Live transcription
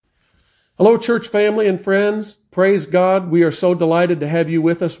Hello, church family and friends. Praise God. We are so delighted to have you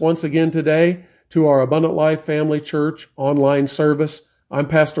with us once again today to our Abundant Life Family Church online service. I'm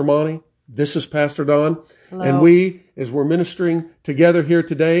Pastor Monty. This is Pastor Don. Hello. And we, as we're ministering together here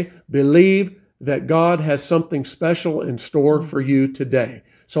today, believe that God has something special in store for you today.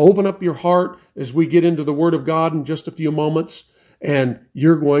 So open up your heart as we get into the Word of God in just a few moments, and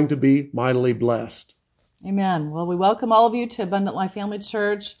you're going to be mightily blessed. Amen. Well, we welcome all of you to Abundant Life Family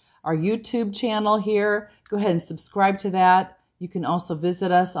Church, our YouTube channel here. Go ahead and subscribe to that. You can also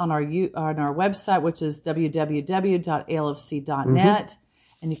visit us on our website, which is www.alfc.net,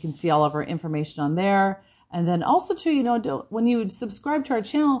 and you can see all of our information on there. And then also, too, when you subscribe to our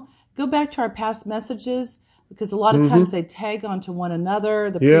channel, go back to our past messages, because a lot of times they tag onto one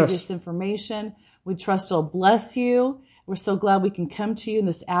another, the previous information. We trust it'll bless you. We're so glad we can come to you in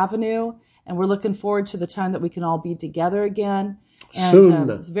this avenue, and we're looking forward to the time that we can all be together again.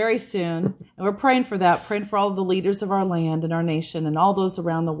 And very soon. And we're praying for that, praying for all the leaders of our land and our nation and all those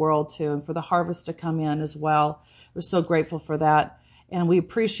around the world too, and for the harvest to come in as well. We're so grateful for that. And we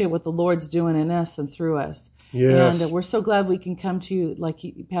appreciate what the Lord's doing in us and through us. Yes. And we're so glad we can come to you, like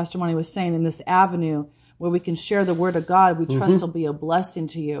Pastor Monty was saying, in this avenue where we can share the Word of God. We trust it'll be a blessing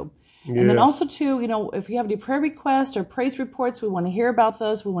to you. Yes. And then also, too, if you have any prayer requests or praise reports, we want to hear about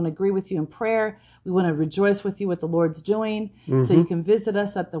those. We want to agree with you in prayer. We want to rejoice with you what the Lord's doing. So you can visit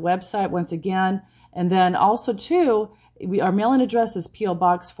us at the website once again. And then also, too, our mailing address is P.O.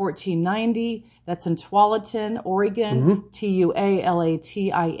 Box 1490. That's in Tualatin, Oregon,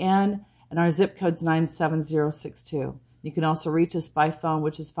 Tualatin. And our zip code's 97062. You can also reach us by phone,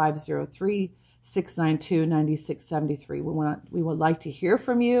 which is 503-692-9673. We would like to hear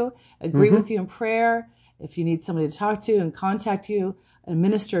from you, agree with you in prayer. If you need somebody to talk to and contact you and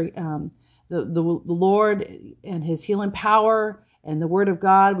minister the Lord and His healing power and the Word of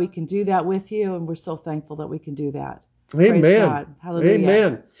God, we can do that with you, and we're so thankful that we can do that. Amen. Praise God. Hallelujah.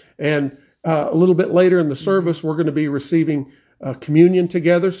 Amen. And a little bit later in the service, we're going to be receiving communion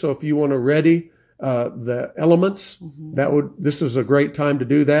together. So if you want to ready the elements, this is a great time to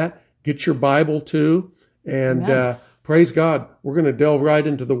do that. Get your Bible too, and praise God. We're going to delve right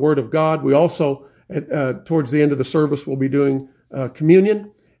into the Word of God. We also, towards the end of the service, we'll be doing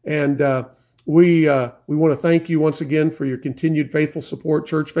communion, and we want to thank you once again for your continued faithful support,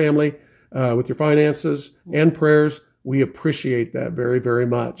 church family, with your finances and prayers. We appreciate that very, very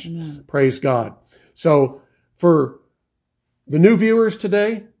much. Amen. Praise God. So for the new viewers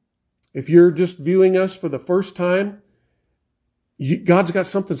today, if you're just viewing us for the first time, God's got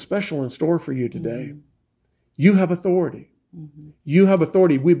something special in store for you today. You have authority. You have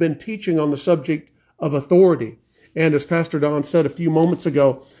authority. We've been teaching on the subject of authority. And as Pastor Don said a few moments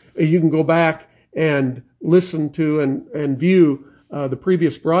ago, you can go back and listen to and view the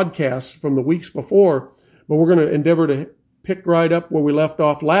previous broadcasts from the weeks before. But we're going to endeavor to pick right up where we left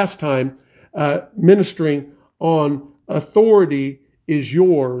off last time, ministering on Authority is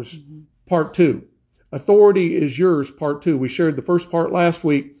Yours, Part 2. Authority is Yours, Part 2. We shared the first part last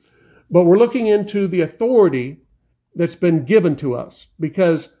week, but we're looking into the authority that's been given to us,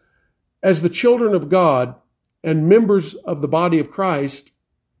 because as the children of God and members of the body of Christ,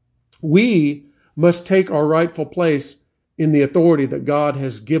 we must take our rightful place in the authority that God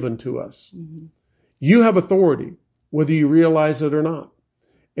has given to us. You have authority, whether you realize it or not.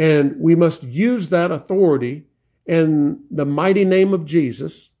 And we must use that authority in the mighty name of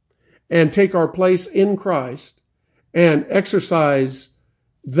Jesus and take our place in Christ and exercise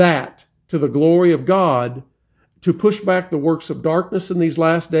that to the glory of God, to push back the works of darkness in these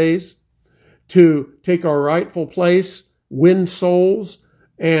last days, to take our rightful place, win souls,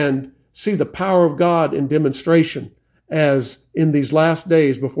 and see the power of God in demonstration as in these last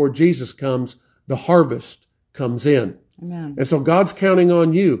days before Jesus comes, the harvest comes in. Amen. And so God's counting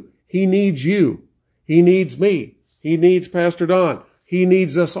on you. He needs you. He needs me. He needs Pastor Don. He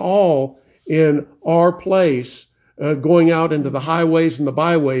needs us all in our place, going out into the highways and the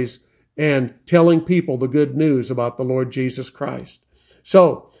byways and telling people the good news about the Lord Jesus Christ.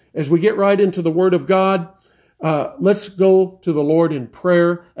 So, as we get right into the Word of God, let's go to the Lord in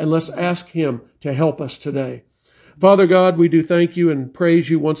prayer and let's ask Him to help us today. Father God, we do thank you and praise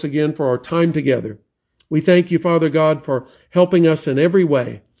you once again for our time together. We thank you, Father God, for helping us in every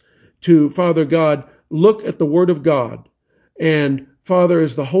way to, Father God, look at the Word of God. And, Father,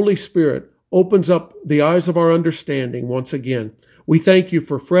 as the Holy Spirit opens up the eyes of our understanding once again, we thank you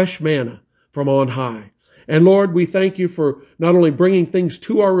for fresh manna from on high. And, Lord, we thank you for not only bringing things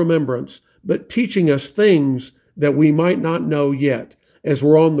to our remembrance, but teaching us things that we might not know yet as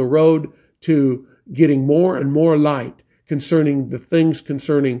we're on the road to getting more and more light concerning the things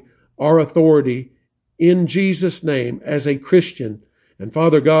concerning our authority in Jesus' name as a Christian. And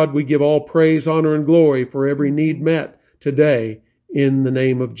Father God, we give all praise, honor, and glory for every need met today in the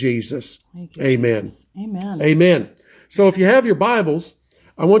name of Jesus. Thank you, Amen. Jesus. Amen. Amen. So if you have your Bibles,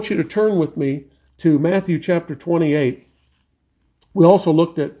 I want you to turn with me to Matthew chapter 28. We also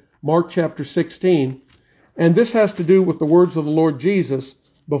looked at Mark chapter 16, and this has to do with the words of the Lord Jesus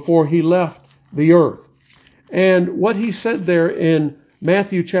before he left the earth. And what he said there in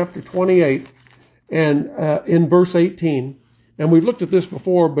Matthew chapter 28 and in verse 18, and we've looked at this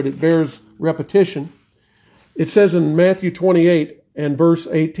before, but it bears repetition. It says in Matthew 28 and verse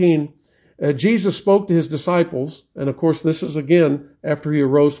 18, Jesus spoke to his disciples, and of course this is again after he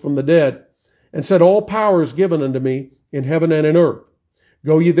arose from the dead, and said, all power is given unto me in heaven and in earth.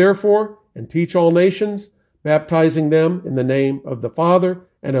 Go ye therefore and teach all nations, baptizing them in the name of the Father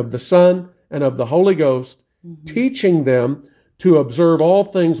and of the Son and of the Holy Ghost, teaching them to observe all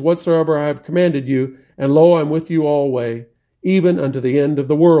things whatsoever I have commanded you, and lo, I'm with you always, even unto the end of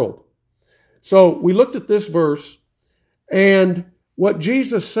the world. So we looked at this verse, and what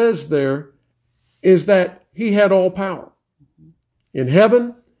Jesus says there is that he had all power in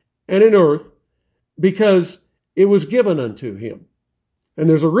heaven and in earth because it was given unto him. And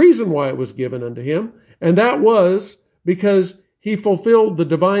there's a reason why it was given unto him, and that was because he fulfilled the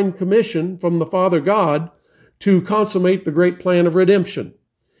divine commission from the Father God to consummate the great plan of redemption.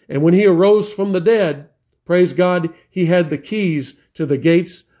 And when he arose from the dead, praise God, he had the keys to the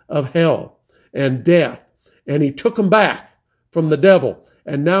gates of hell and death, and he took them back from the devil.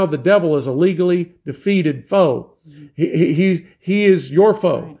 And now the devil is a legally defeated foe. He is your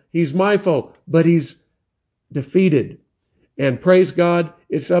foe. He's my foe, but he's defeated. And praise God,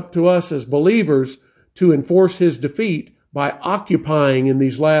 it's up to us as believers to enforce his defeat by occupying in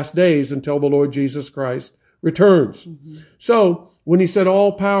these last days until the Lord Jesus Christ returns. So when he said,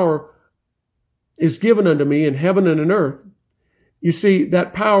 all power is given unto me in heaven and in earth, you see,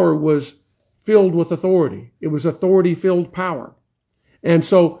 that power was filled with authority. It was authority-filled power. And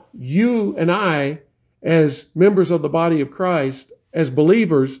so you and I, as members of the body of Christ, as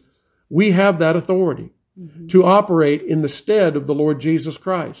believers, we have that authority to operate in the stead of the Lord Jesus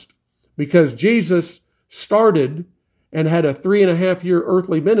Christ. Because Jesus started and had a 3.5-year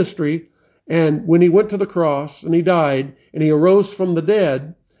earthly ministry, and when he went to the cross and he died and he arose from the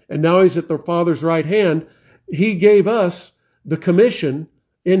dead, and now he's at the Father's right hand, he gave us the commission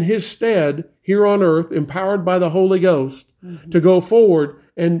in his stead here on earth, empowered by the Holy Ghost, to go forward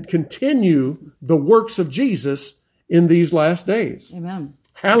and continue the works of Jesus in these last days. Amen.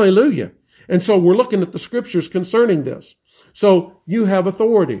 Hallelujah. And so we're looking at the scriptures concerning this. So you have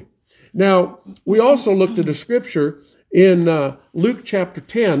authority. Now, we also looked at a scripture in Luke chapter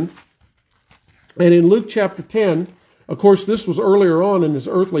 10. And in Luke chapter 10, of course, this was earlier on in his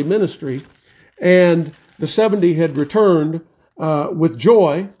earthly ministry, and the 70 had returned with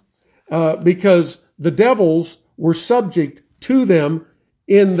joy because the devils were subject to them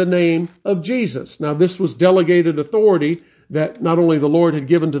in the name of Jesus. Now, this was delegated authority that not only the Lord had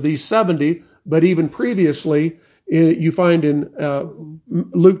given to these 70, but even previously, you find in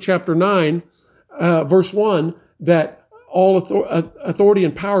Luke chapter 9, verse 1, that all authority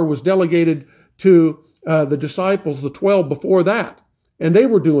and power was delegated to the disciples, the 12 before that. And they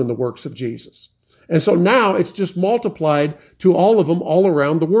were doing the works of Jesus. And so now it's just multiplied to all of them all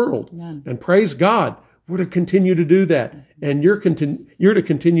around the world. Amen. And praise God, we're to continue to do that. And you're to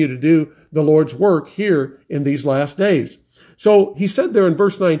continue to do the Lord's work here in these last days. So he said there in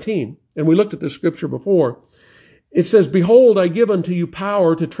verse 19, and we looked at this scripture before, it says, behold, I give unto you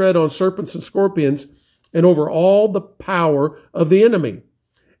power to tread on serpents and scorpions and over all the power of the enemy.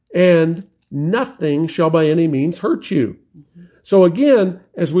 And nothing shall by any means hurt you. So again,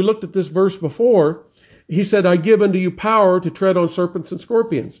 as we looked at this verse before, he said, I give unto you power to tread on serpents and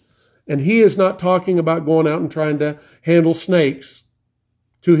scorpions. And he is not talking about going out and trying to handle snakes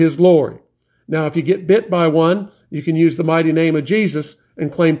to his glory. Now, if you get bit by one, you can use the mighty name of Jesus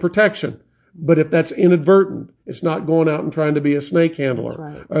and claim protection. But if that's inadvertent, it's not going out and trying to be a snake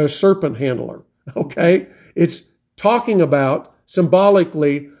handler or a serpent handler. Okay? It's talking about,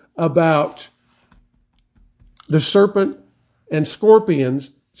 symbolically, about the serpent and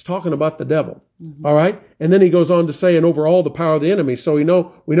scorpions. It's talking about the devil. All right? And then he goes on to say, and over all the power of the enemy. So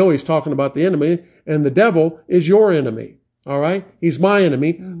we know he's talking about the enemy, and the devil is your enemy. All right? He's my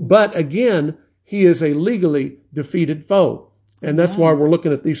enemy. But again, he is a legally defeated foe. And that's why we're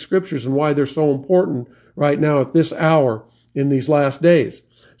looking at these scriptures and why they're so important right now at this hour in these last days.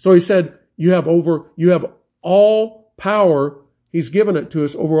 So he said, you have all power. He's given it to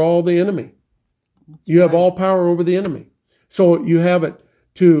us over all the enemy. You have all power over the enemy. So you have it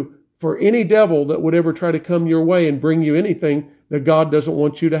to for any devil that would ever try to come your way and bring you anything that God doesn't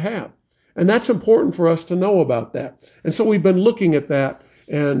want you to have. And that's important for us to know about that. And so we've been looking at that,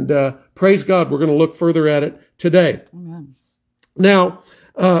 and praise God, we're going to look further at it today. Amen. Now,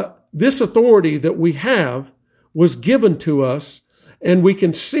 this authority that we have was given to us, and we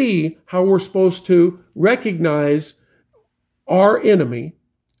can see how we're supposed to recognize our enemy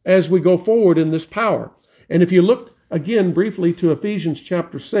as we go forward in this power. And if you look again briefly to Ephesians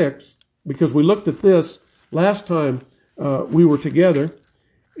chapter 6, because we looked at this last time we were together,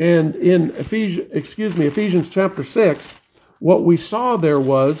 and in Ephesians chapter 6, what we saw there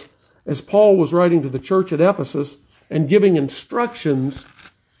was, as Paul was writing to the church at Ephesus and giving instructions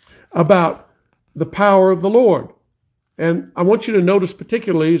about the power of the Lord. And I want you to notice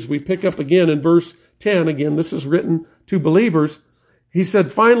particularly as we pick up again in verse 10, again, this is written to believers. He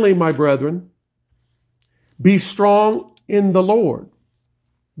said, "Finally, my brethren, be strong in the Lord.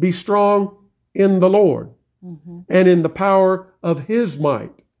 Be strong in the Lord and in the power of His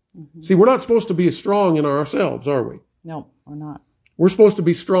might." See, we're not supposed to be strong in ourselves, are we? No, we're not. We're supposed to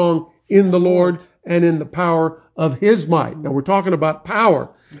be strong in the Lord and in the power of His might. Now, we're talking about power.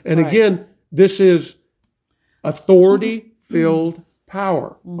 And again, this is authority-filled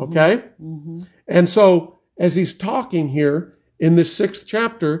power, okay? And so, as he's talking here in this 6th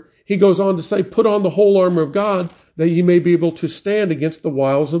chapter, he goes on to say, "Put on the whole armor of God that ye may be able to stand against the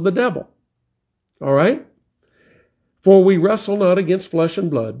wiles of the devil." All right? "For we wrestle not against flesh and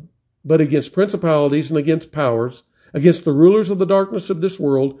blood, but against principalities and against powers, against the rulers of the darkness of this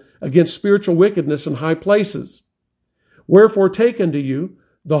world, against spiritual wickedness in high places. Wherefore take unto you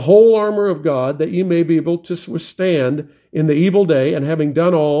the whole armor of God, that ye may be able to withstand in the evil day, and having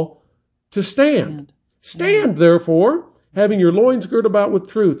done all, to stand. Stand, therefore, having your loins girt about with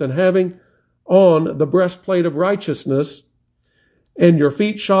truth, and having on the breastplate of righteousness, and your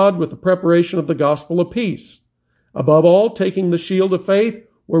feet shod with the preparation of the gospel of peace. Above all, taking the shield of faith,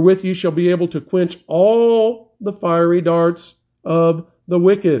 wherewith you shall be able to quench all the fiery darts of the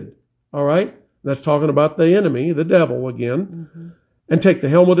wicked." All right? That's talking about the enemy, the devil again. "And take the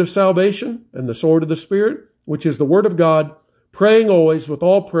helmet of salvation and the sword of the Spirit, which is the word of God, praying always with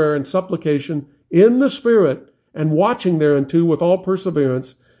all prayer and supplication in the Spirit, and watching thereunto with all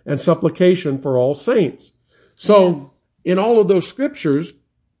perseverance and supplication for all saints." So, in all of those scriptures,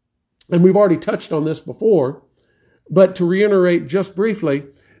 and we've already touched on this before, but to reiterate just briefly,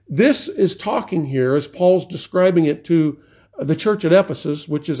 this is talking here, as Paul's describing it to the church at Ephesus,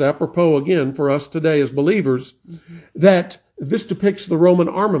 which is apropos again for us today as believers, that this depicts the Roman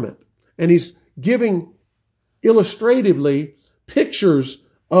armament. And he's giving illustratively pictures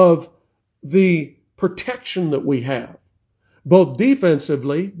of the protection that we have, both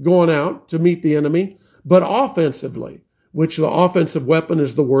defensively, going out to meet the enemy, but offensively, which the offensive weapon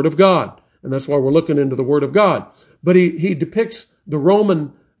is the Word of God. And that's why we're looking into the Word of God. But he depicts the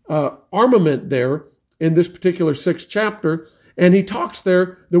Roman armament there in this particular 6th chapter, and he talks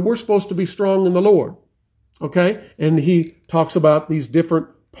there that we're supposed to be strong in the Lord. Okay? And he talks about these different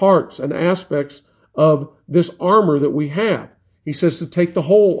parts and aspects of this armor that we have. He says to take the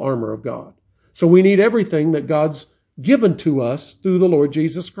whole armor of God. So we need everything that God's given to us through the Lord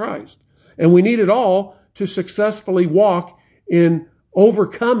Jesus Christ. And we need it all to successfully walk in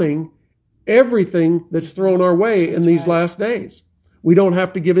overcoming everything that's thrown our way in these last days. We don't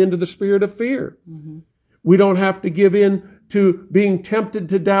have to give in to the spirit of fear. We don't have to give in to being tempted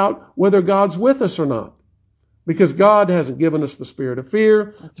to doubt whether God's with us or not. Because God hasn't given us the spirit of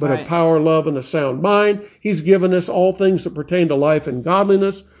fear, but of power, love, and a sound mind. He's given us all things that pertain to life and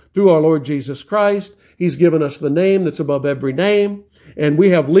godliness through our Lord Jesus Christ. He's given us the name that's above every name, and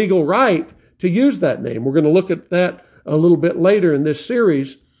we have legal right to use that name. We're going to look at that a little bit later in this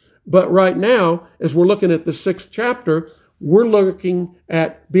series. But right now, as we're looking at the 6th chapter, we're looking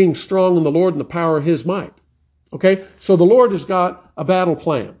at being strong in the Lord and the power of His might. Okay? So the Lord has got a battle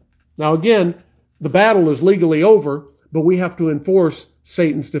plan. Now again, the battle is legally over, but we have to enforce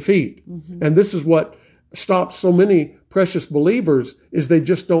Satan's defeat. And this is what stops so many precious believers, is they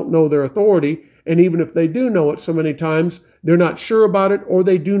just don't know their authority. And even if they do know it so many times, they're not sure about it, or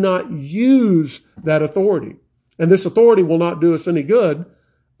they do not use that authority. And this authority will not do us any good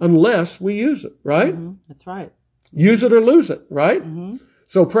unless we use it, right? That's right. Use it or lose it, right?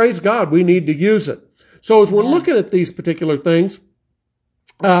 So praise God, we need to use it. So as we're looking at these particular things,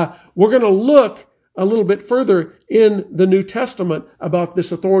 we're going to look a little bit further in the New Testament about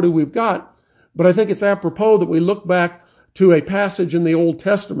this authority we've got. But I think it's apropos that we look back to a passage in the Old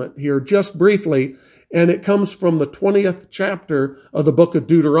Testament here just briefly, and it comes from the 20th chapter of the book of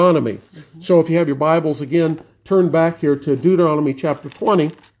Deuteronomy. So if you have your Bibles again, turn back here to Deuteronomy chapter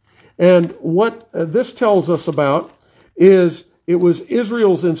 20. And what this tells us about is it was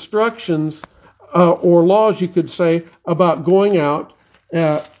Israel's instructions or laws, you could say, about going out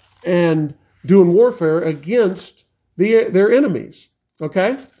and doing warfare against their enemies.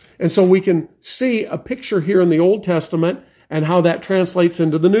 Okay? And so we can see a picture here in the Old Testament and how that translates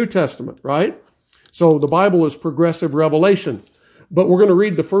into the New Testament, right? So the Bible is progressive revelation. But we're going to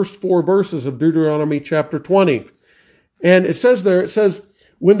read the first 4 verses of Deuteronomy chapter 20. And it says there,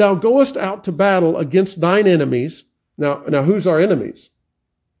 when thou goest out to battle against thine enemies. Now who's our enemies?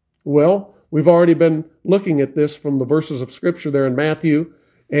 Well, we've already been looking at this from the verses of Scripture there in Matthew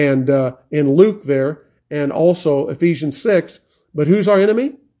and in Luke there, and also Ephesians 6. But who's our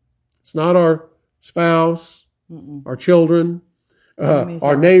enemy? It's not our spouse, our children,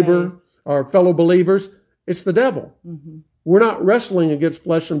 our neighbor, our fellow believers. It's the devil. We're not wrestling against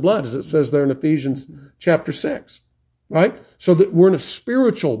flesh and blood, as it says there in Ephesians chapter 6, right? So that we're in a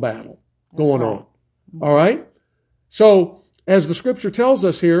spiritual battle going on, all right? So as the Scripture tells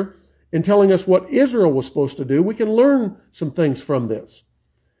us here, in telling us what Israel was supposed to do, we can learn some things from this.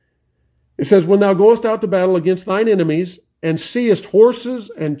 It says, when thou goest out to battle against thine enemies, and seest horses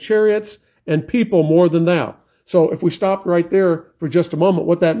and chariots and people more than thou. So if we stopped right there for just a moment,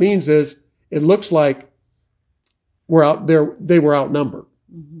 what that means is it looks like we're out there, they were outnumbered.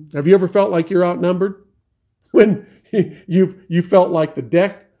 Have you ever felt like you're outnumbered? When you felt like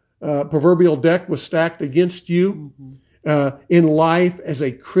the proverbial deck was stacked against you in life as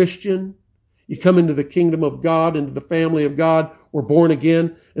a Christian. You come into the kingdom of God, into the family of God, were born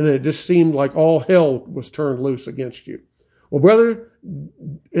again, and then it just seemed like all hell was turned loose against you. Well, brother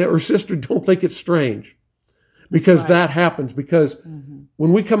or sister, don't think it's strange, because that happens. Because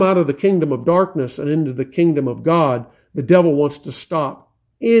when we come out of the kingdom of darkness and into the kingdom of God, the devil wants to stop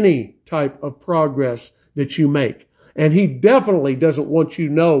any type of progress that you make. And he definitely doesn't want you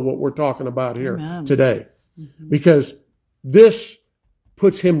to know what we're talking about here today, because this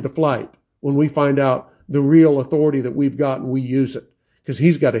puts him to flight when we find out the real authority that we've got and we use it, because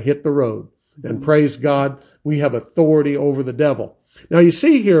he's got to hit the road. And praise God, we have authority over the devil. Now you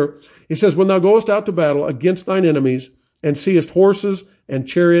see here, he says, when thou goest out to battle against thine enemies, and seest horses and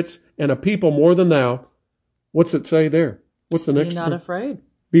chariots and a people more than thou. What's it say there? What's the next? Be not afraid.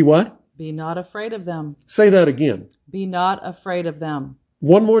 Be what? Be not afraid of them. Say that again. Be not afraid of them.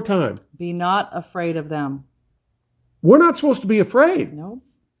 One more time. Be not afraid of them. We're not supposed to be afraid. No.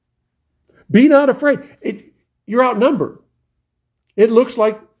 Be not afraid. You're outnumbered. It looks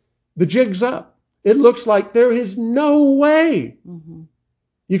like the jig's up. It looks like there is no way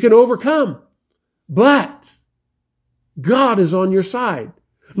you can overcome. But God is on your side.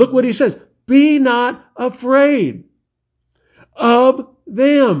 Look what he says. Be not afraid of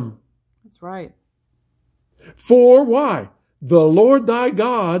them. That's right. For why? The Lord thy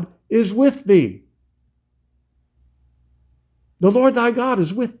God is with thee. The Lord thy God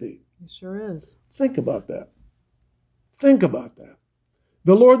is with thee. He sure is. Think about that. Think about that.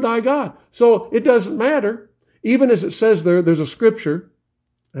 The Lord thy God. So it doesn't matter. Even as it says there's a scripture.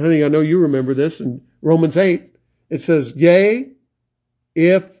 Honey, I know you remember this in Romans 8. It says, yea,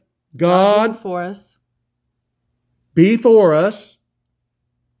 if God be for us,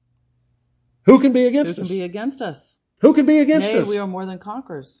 who can be against us? Who can be against us? Who can be against us? We are more than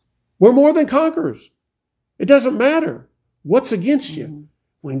conquerors. We're more than conquerors. It doesn't matter what's against you.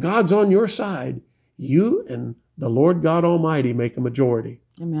 When God's on your side, you and the Lord God Almighty make a majority.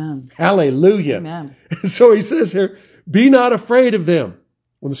 Amen. Hallelujah. Amen. So he says here, be not afraid of them.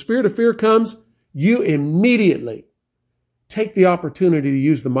 When the spirit of fear comes, you immediately take the opportunity to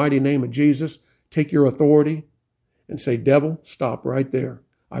use the mighty name of Jesus, take your authority, and say, devil, stop right there.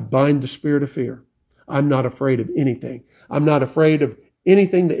 I bind the spirit of fear. I'm not afraid of anything. I'm not afraid of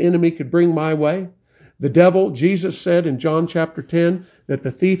anything the enemy could bring my way. The devil, Jesus said in John chapter 10, that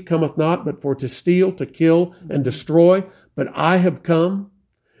the thief cometh not but for to steal, to kill, and destroy. But I have come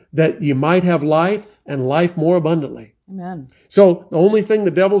that you might have life and life more abundantly. Amen. So the only thing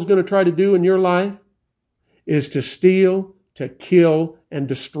the devil's going to try to do in your life is to steal, to kill, and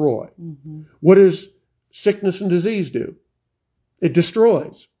destroy. What does sickness and disease do? It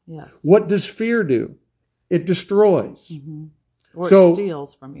destroys. Yes. What does fear do? It destroys. Or it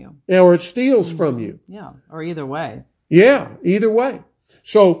steals from you. Or it steals from you. Yeah, or either way. Yeah, either way.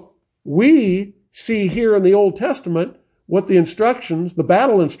 So we see here in the Old Testament what the instructions, the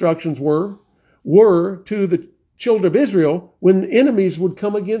battle instructions were to the children of Israel when enemies would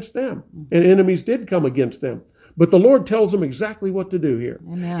come against them. And enemies did come against them. But the Lord tells them exactly what to do here.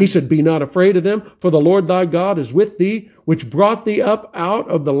 Amen. He said, be not afraid of them, for the Lord thy God is with thee, which brought thee up out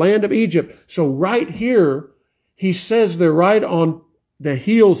of the land of Egypt. So right here, he says they're right on the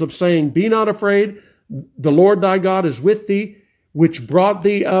heels of saying, be not afraid, the Lord thy God is with thee, which brought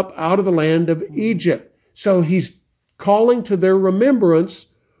thee up out of the land of Egypt. So he's calling to their remembrance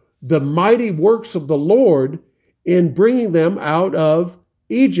the mighty works of the Lord in bringing them out of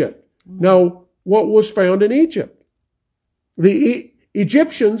Egypt. Now, what was found in Egypt? The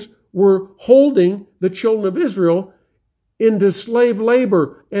Egyptians were holding the children of Israel into slave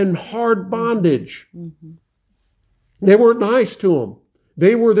labor and hard bondage. Mm-hmm. They weren't nice to them.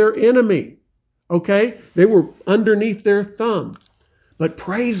 They were their enemy. Okay? They were underneath their thumb. But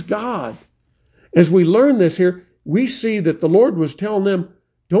praise God. As we learn this here, we see that the Lord was telling them,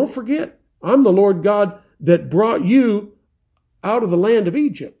 don't forget, I'm the Lord God that brought you out of the land of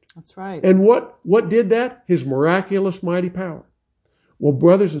Egypt. That's right. And what did that? His miraculous, mighty power. Well,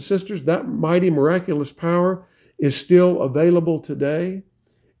 brothers and sisters, that mighty, miraculous power is still available today.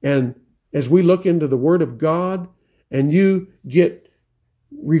 And as we look into the Word of God and you get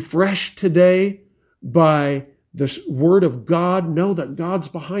refreshed today by the Word of God, know that God's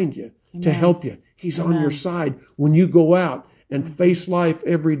behind you to help you. He's on your side when you go out and face life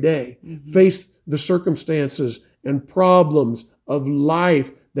every day, face the circumstances and problems of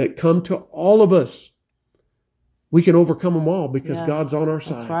life that come to all of us. We can overcome them all because God's on our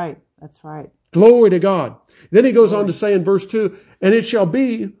side. That's right. That's right. Glory to God. Then he goes on to say in verse 2, and it shall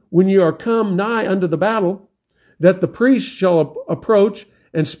be when you are come nigh unto the battle, that the priest shall approach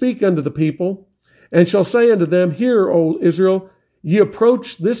and speak unto the people, and shall say unto them, Hear, O Israel, ye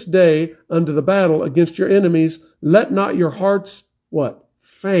approach this day unto the battle against your enemies. Let not your hearts, what?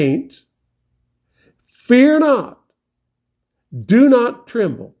 Faint. Fear not. Do not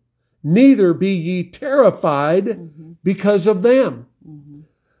tremble. Neither be ye terrified because of them.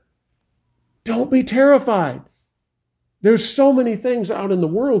 Don't be terrified. There's so many things out in the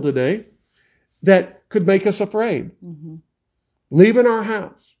world today that could make us afraid. Leaving our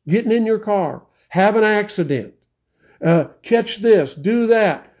house, getting in your car, have an accident, catch this, do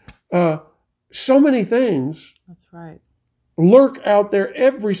that. So many things That's right. lurk out there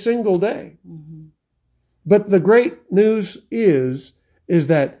every single day. But the great news is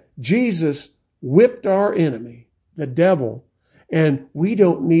that Jesus whipped our enemy, the devil, and we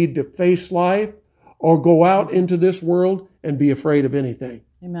don't need to face life or go out into this world and be afraid of anything.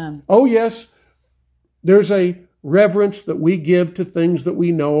 Amen. Oh, yes, there's a reverence that we give to things that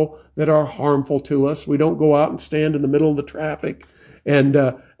we know that are harmful to us. We don't go out and stand in the middle of the traffic and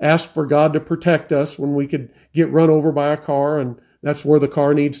ask for God to protect us when we could get run over by a car and that's where the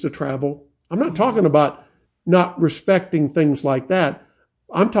car needs to travel. I'm not talking about not respecting things like that.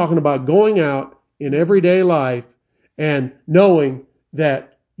 I'm talking about going out in everyday life and knowing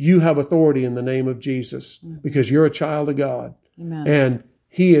that you have authority in the name of Jesus because you're a child of God. Amen. And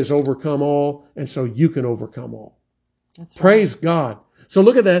He has overcome all, and so you can overcome all. That's right. Praise God. So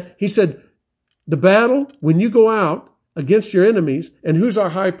look at that. He said, the battle, when you go out against your enemies, and who's our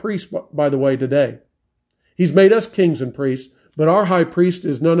high priest, by the way, today? He's made us kings and priests, but our high priest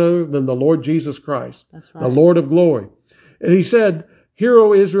is none other than the Lord Jesus Christ, That's right. the Lord of glory. And he said, Hear,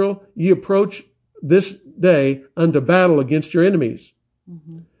 O Israel, ye approach this day unto battle against your enemies.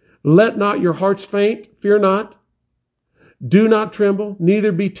 Let not your hearts faint, fear not. Do not tremble,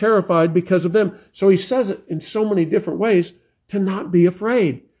 neither be terrified because of them. So he says it in so many different ways to not be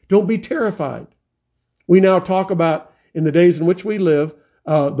afraid. Don't be terrified. We now talk about, in the days in which we live,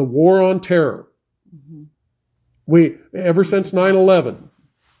 the war on terror. Ever since 9/11,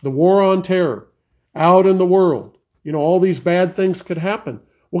 the war on terror out in the world, all these bad things could happen.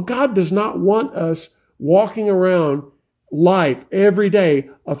 Well, God does not want us walking around life every day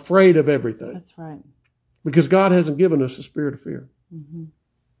afraid of everything. That's right. Because God hasn't given us a spirit of fear.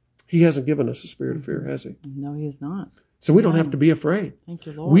 He hasn't given us a spirit of fear, has He? No, He is not. So we don't have to be afraid. Thank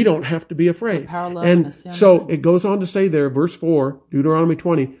you, Lord. We don't have to be afraid. Power, love, and a And sound so mind. it goes on to say there, verse 4, Deuteronomy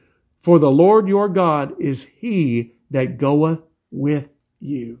 20, For the Lord your God is He that goeth with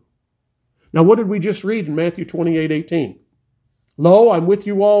you. Now, what did we just read in Matthew 28:18? Lo, I'm with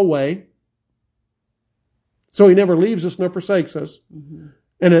you always. So He never leaves us nor forsakes us.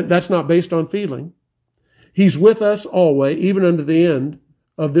 And that's not based on feeling. He's with us always, even unto the end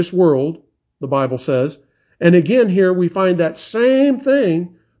of this world, the Bible says. And again here we find that same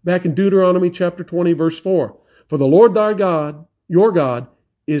thing back in Deuteronomy chapter 20, verse 4. For the Lord thy God, your God,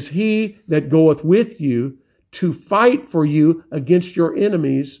 is He that goeth with you to fight for you against your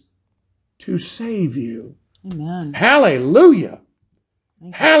enemies to save you. Amen. Hallelujah.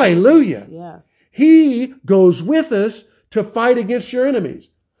 Thank you, Hallelujah. Jesus. Yes. He goes with us to fight against your enemies.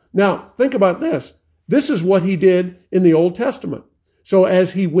 Now, think about this. This is what He did in the Old Testament. So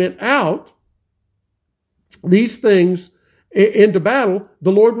as He went out, these things into battle,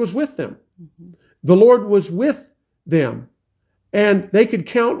 the Lord was with them. The Lord was with them, and they could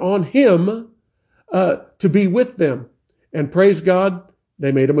count on Him to be with them. And praise God,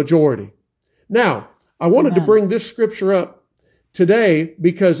 they made a majority. Now, I wanted to bring this scripture up today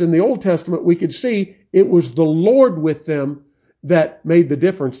because in the Old Testament we could see it was the Lord with them that made the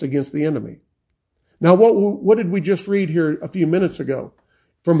difference against the enemy. Now, what did we just read here a few minutes ago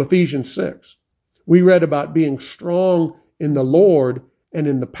from Ephesians 6? We read about being strong in the Lord and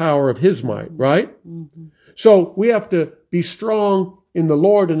in the power of His might, right? Mm-hmm. So we have to be strong in the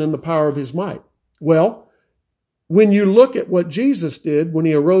Lord and in the power of His might. Well, when you look at what Jesus did when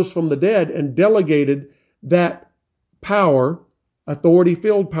He arose from the dead and delegated that power,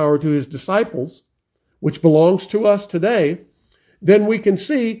 authority-filled power to His disciples, which belongs to us today, then we can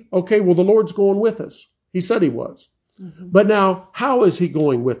see, okay, well, the Lord's going with us. He said He was. Mm-hmm. But now, how is He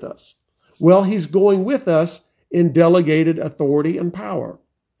going with us? Well, He's going with us in delegated authority and power.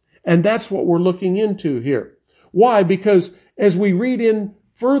 And that's what we're looking into here. Why? Because as we read in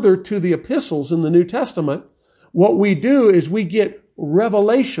further to the epistles in the New Testament, what we do is we get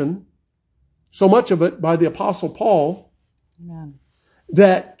revelation, so much of it by the Apostle Paul, Amen,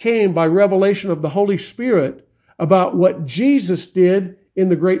 that came by revelation of the Holy Spirit about what Jesus did in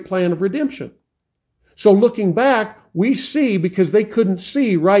the great plan of redemption. So looking back, we see, because they couldn't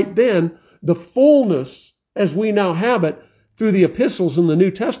see right then, the fullness as we now have it through the epistles in the New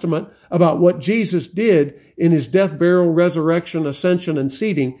Testament about what Jesus did in His death, burial, resurrection, ascension, and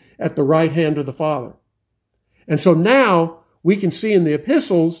seating at the right hand of the Father. And so now we can see in the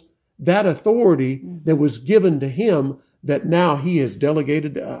epistles that authority that was given to Him that now He has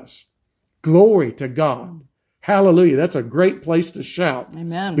delegated to us. Glory to God. Hallelujah. That's a great place to shout.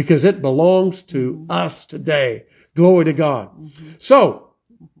 Amen. Because it belongs to us today. Glory to God. Mm-hmm. So,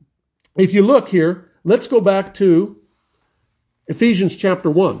 if you look here, let's go back to Ephesians chapter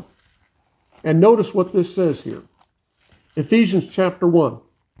 1. And notice what this says here. Ephesians chapter 1.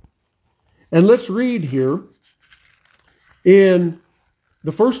 And let's read here in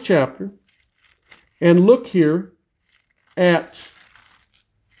the first chapter and look here at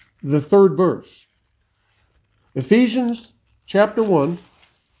the third verse. Ephesians chapter 1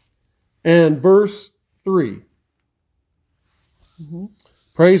 and verse 3. Mm-hmm.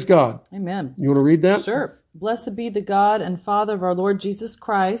 Praise God. Amen. You want to read that? Sure. Blessed be the God and Father of our Lord Jesus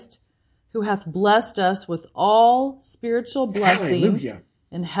Christ, who hath blessed us with all spiritual blessings Hallelujah.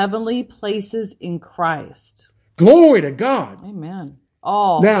 In heavenly places in Christ. Glory to God. Amen.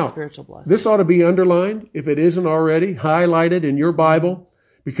 All now, spiritual blessings. This ought to be underlined, if it isn't already, highlighted in your Bible,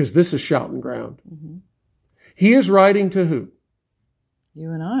 because this is shouting ground. Mm-hmm. He is writing to who?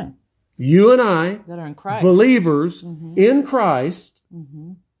 You and I. You and I, that are in Christ. Believers in Christ.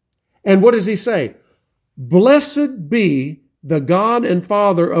 Mm-hmm. And what does he say? Blessed be the God and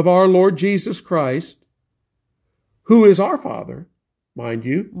Father of our Lord Jesus Christ, who is our Father, mind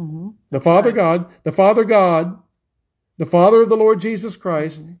you. Mm-hmm. The Father right. God, the Father of the Lord Jesus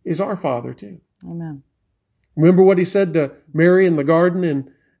Christ is our Father too. Amen. Remember what He said to Mary in the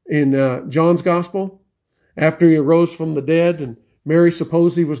garden in John's Gospel? After He arose from the dead and Mary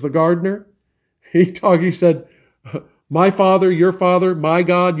supposed He was the gardener. He said, my Father, your Father, my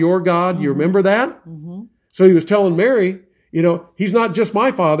God, your God. Mm-hmm. You remember that? Mm-hmm. So He was telling Mary, He's not just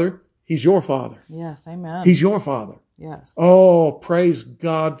my Father, He's your Father. Yes, amen. He's your Father. Yes. Oh, praise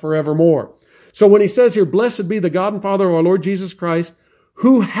God forevermore. So when He says here, blessed be the God and Father of our Lord Jesus Christ,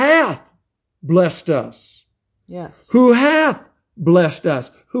 who hath blessed us. Yes. Who hath blessed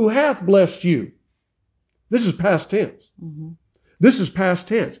us. Who hath blessed you. This is past tense. Mm-hmm. This is past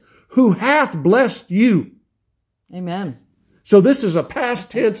tense. Who hath blessed you. Amen. So this is a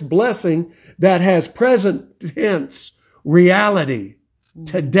past tense blessing that has present tense reality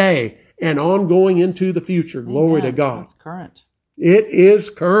today and ongoing into the future. Glory to God. It's current. It is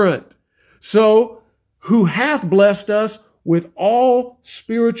current. So, who hath blessed us with all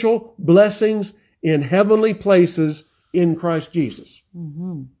spiritual blessings in heavenly places in Christ Jesus.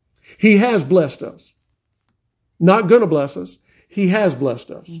 Mm-hmm. He has blessed us. Not going to bless us. He has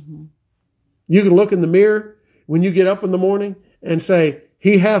blessed us. Mm-hmm. You can look in the mirror when you get up in the morning and say,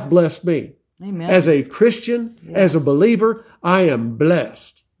 He hath blessed me. Amen. As a Christian, yes. As a believer, I am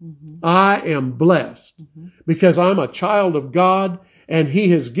blessed. Mm-hmm. I am blessed because I'm a child of God and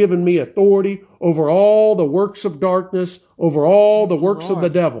He has given me authority over all the works of darkness, over all the works of the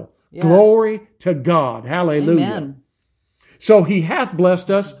devil. Yes. Glory to God. Hallelujah. Amen. So He hath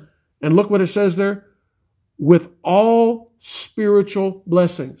blessed us, and look what it says there, with all spiritual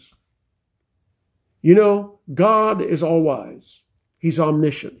blessings. God is all wise. He's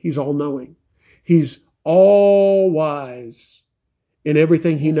omniscient. He's all knowing. He's all wise in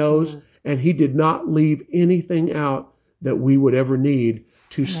everything he Yes, knows, he is. and he did not leave anything out that we would ever need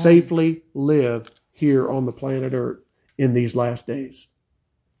to safely live here on the planet Earth in these last days.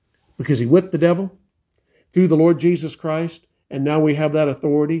 Because he whipped the devil through the Lord Jesus Christ, and now we have that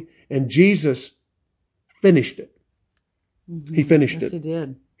authority, and Jesus finished it. He finished Yes, it. he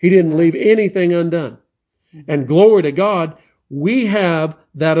did. He didn't leave anything undone. And glory to God, we have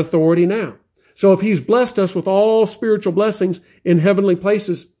that authority now. So if he's blessed us with all spiritual blessings in heavenly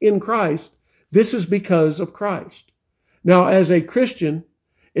places in Christ, this is because of Christ. Now, as a Christian,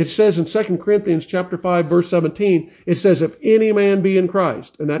 it says in 2 Corinthians chapter 5, verse 17, it says, if any man be in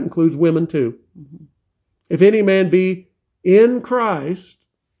Christ, and that includes women too. If any man be in Christ,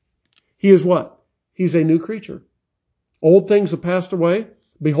 he is what? He's a new creature. Old things have passed away.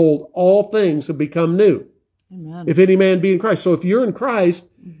 Behold, all things have become new. Amen. If any man be in Christ. So if you're in Christ,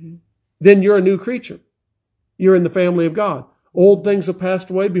 then you're a new creature. You're in the family of God. Old things have passed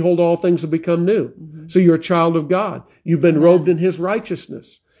away. Behold, all things have become new. So you're a child of God. You've been robed in his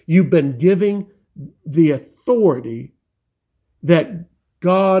righteousness. You've been giving the authority that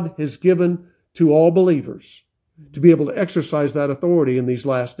God has given to all believers to be able to exercise that authority in these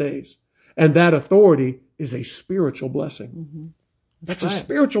last days. And that authority is a spiritual blessing. That's right. a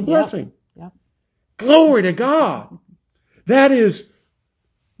spiritual blessing. Yep. Glory to God. That is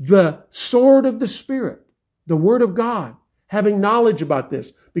the sword of the Spirit, the Word of God, having knowledge about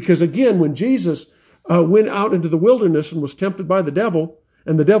this. Because again, when Jesus went out into the wilderness and was tempted by the devil,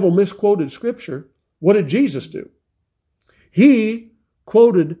 and the devil misquoted Scripture, what did Jesus do? He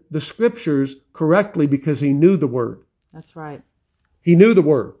quoted the Scriptures correctly because he knew the Word. That's right. He knew the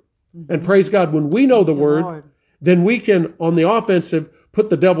Word. And praise God, when we know the Word, Lord. then we can, on the offensive, put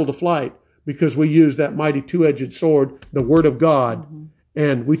the devil to flight because we use that mighty two-edged sword, the Word of God,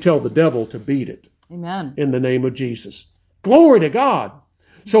 and we tell the devil to beat it Amen. in the name of Jesus. Glory to God.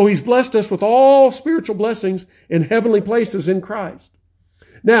 So he's blessed us with all spiritual blessings in heavenly places in Christ.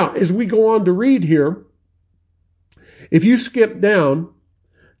 Now, as we go on to read here, if you skip down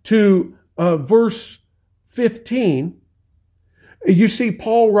to verse 15, you see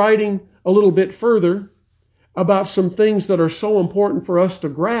Paul writing a little bit further about some things that are so important for us to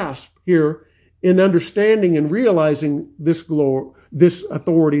grasp here in understanding and realizing this glory, this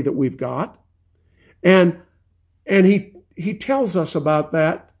authority that we've got. And he tells us about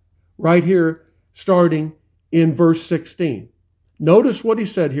that right here, starting in verse 16. Notice what he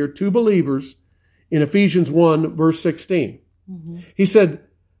said here to believers in Ephesians 1, verse 16. He said,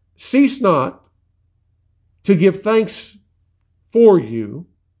 cease not to give thanks for you,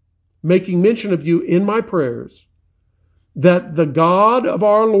 making mention of you in my prayers, that the God of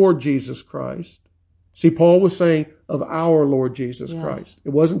our Lord Jesus Christ, see, Paul was saying of our Lord Jesus Christ. It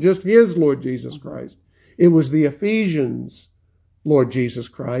wasn't just his Lord Jesus Christ. It was the Ephesians' Lord Jesus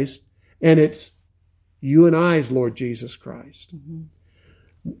Christ, and it's you and I's Lord Jesus Christ.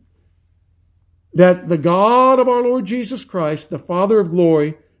 That the God of our Lord Jesus Christ, the Father of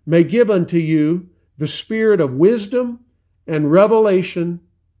glory, may give unto you the spirit of wisdom and revelation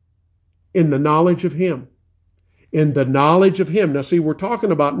in the knowledge of him. In the knowledge of him. Now see, we're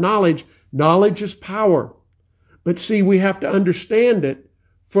talking about knowledge. Knowledge is power. But see, we have to understand it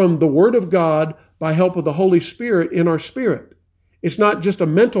from the Word of God by help of the Holy Spirit in our spirit. It's not just a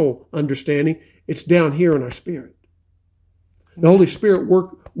mental understanding. It's down here in our spirit. The Holy Spirit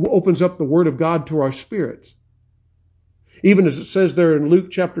opens up the Word of God to our spirits. Even as it says there in Luke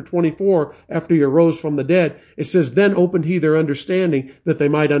chapter 24, after he arose from the dead, it says, then opened he their understanding that they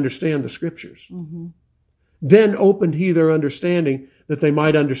might understand the Scriptures. Then opened he their understanding that they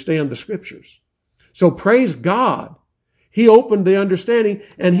might understand the Scriptures. So praise God. He opened the understanding,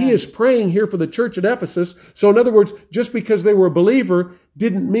 and he is praying here for the church at Ephesus. So in other words, just because they were a believer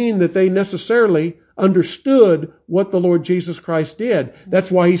didn't mean that they necessarily understood what the Lord Jesus Christ did.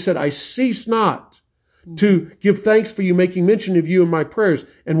 That's why he said, I cease not to give thanks for you, making mention of you in my prayers.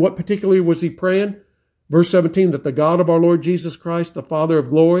 And what particularly was he praying? Verse 17, that the God of our Lord Jesus Christ, the Father of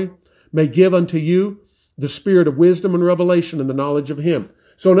glory, may give unto you the spirit of wisdom and revelation in the knowledge of him.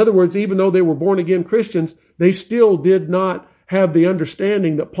 So in other words, even though they were born again Christians, they still did not have the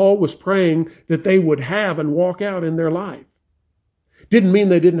understanding that Paul was praying that they would have and walk out in their life. Didn't mean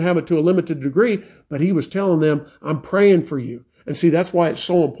they didn't have it to a limited degree, but he was telling them, I'm praying for you. And see, that's why it's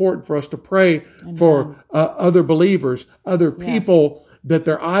so important for us to pray for other believers, other people, that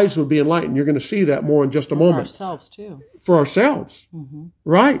their eyes would be enlightened. You're going to see that more in just a moment. For ourselves too. For ourselves.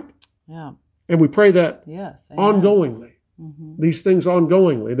 Right. Yeah. And we pray that Amen. ongoingly. These things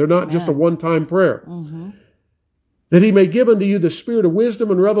ongoingly. They're not just a one-time prayer. That he may give unto you the spirit of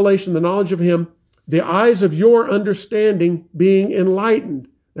wisdom and revelation, the knowledge of him, the eyes of your understanding being enlightened.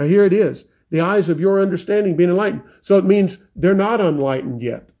 Now here it is. The eyes of your understanding being enlightened. So it means they're not enlightened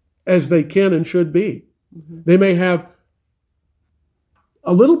yet, as they can and should be. Mm-hmm. They may have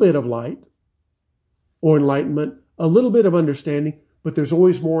a little bit of light or enlightenment, a little bit of understanding, but there's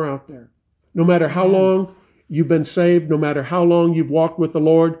always more out there. No matter how long you've been saved, no matter how long you've walked with the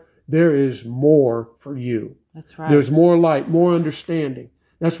Lord, there is more for you. That's right. There's more light, more understanding.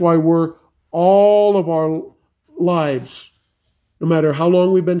 That's why we're all of our lives, no matter how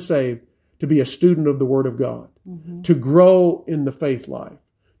long we've been saved, to be a student of the Word of God, to grow in the faith life,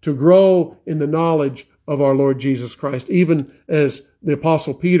 to grow in the knowledge of our Lord Jesus Christ, even as the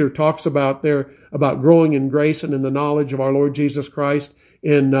Apostle Peter talks about there, about growing in grace and in the knowledge of our Lord Jesus Christ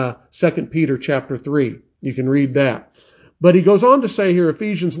in 2 Peter chapter 3. You can read that. But he goes on to say here,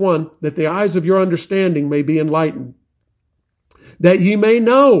 Ephesians 1, that the eyes of your understanding may be enlightened, that ye may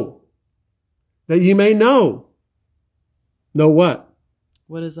know. Know what?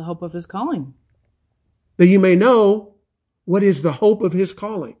 What is the hope of his calling? That you may know what is the hope of his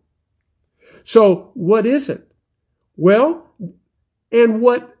calling. So what is it? Well, and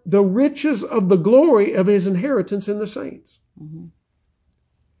what the riches of the glory of his inheritance in the saints. Mm-hmm.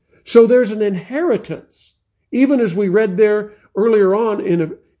 So there's an inheritance. Even as we read there earlier on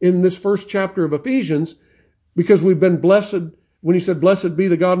in this first chapter of Ephesians, because we've been blessed, when he said, blessed be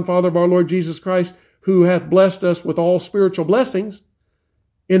the God and Father of our Lord Jesus Christ, who hath blessed us with all spiritual blessings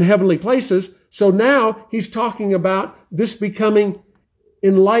in heavenly places. So now he's talking about this becoming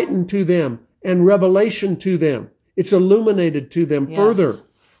enlightened to them and revelation to them. It's illuminated to them further.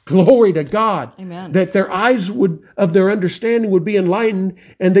 Glory to God. Amen. That their eyes of their understanding would be enlightened,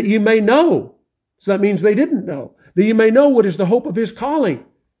 and that you may know. So that means they didn't know. That you may know what is the hope of his calling,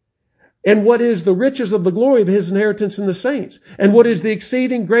 and what is the riches of the glory of his inheritance in the saints, and what is the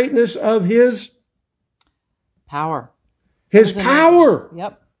exceeding greatness of his power. His power.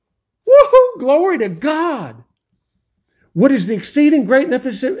 Yep. Woohoo! Glory to God. What is the exceeding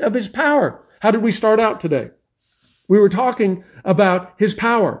greatness of his power? How did we start out today? We were talking about his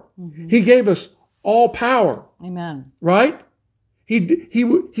power. Mm-hmm. He gave us all power. Amen. Right? He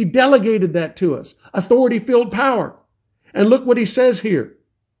delegated that to us. Authority-filled power. And look what he says here.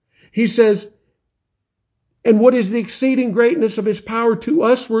 He says, and what is the exceeding greatness of his power to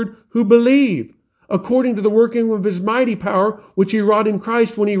usward who believe, according to the working of his mighty power, which he wrought in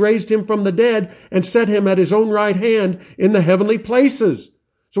Christ when he raised him from the dead and set him at his own right hand in the heavenly places.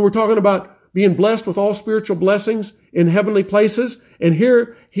 So we're talking about being blessed with all spiritual blessings in heavenly places. And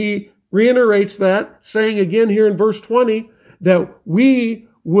here he reiterates that, saying again here in verse 20, that we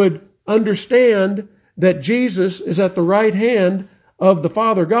would understand that Jesus is at the right hand of the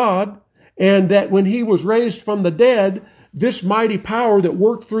Father God, and that when he was raised from the dead, this mighty power that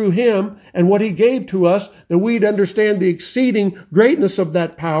worked through him and what he gave to us, that we'd understand the exceeding greatness of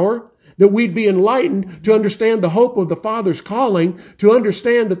that power, that we'd be enlightened to understand the hope of the Father's calling, to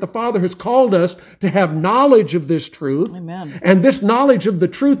understand that the Father has called us to have knowledge of this truth. Amen. And this knowledge of the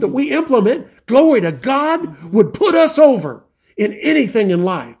truth that we implement, glory to God, would put us over in anything in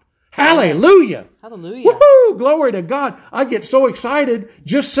life. Hallelujah. Hallelujah. Woohoo! Glory to God. I get so excited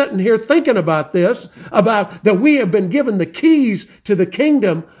just sitting here thinking about this, about that we have been given the keys to the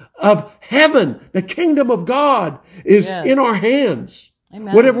kingdom of heaven. The kingdom of God is in our hands.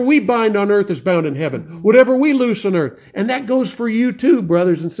 Amen. Whatever we bind on earth is bound in heaven. Whatever we loose on earth. And that goes for you too,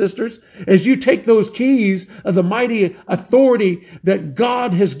 brothers and sisters. As you take those keys of the mighty authority that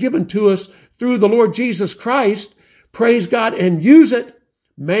God has given to us through the Lord Jesus Christ, praise God, and use it,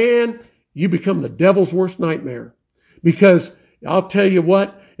 man, you become the devil's worst nightmare. Because I'll tell you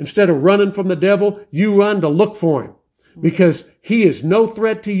what, instead of running from the devil, you run to look for him. Because he is no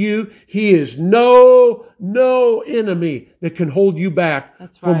threat to you. He is no enemy that can hold you back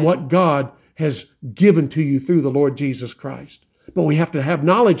from what God has given to you through the Lord Jesus Christ. But we have to have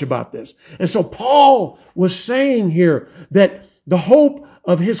knowledge about this. And so Paul was saying here that the hope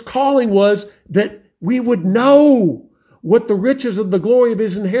of his calling was that we would know what the riches of the glory of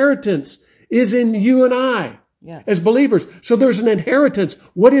his inheritance is in you and I as believers. So there's an inheritance.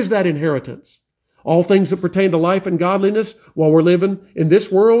 What is that inheritance? All things that pertain to life and godliness while we're living in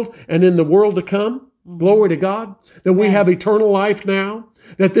this world and in the world to come. Mm-hmm. Glory to God. That we have eternal life now.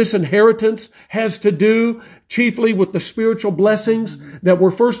 That this inheritance has to do chiefly with the spiritual blessings that were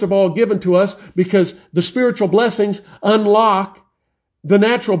first of all given to us, because the spiritual blessings unlock the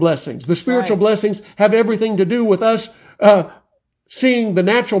natural blessings. The spiritual blessings have everything to do with us seeing the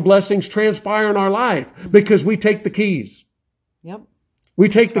natural blessings transpire in our life, because we take the keys. Yep. We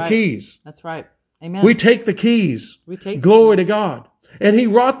take the keys. That's right. Amen. We take the keys. We take glory to God. And he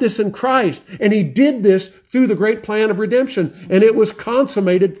wrought this in Christ. And he did this through the great plan of redemption. And it was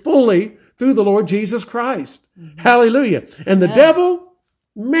consummated fully through the Lord Jesus Christ. Hallelujah. And the devil,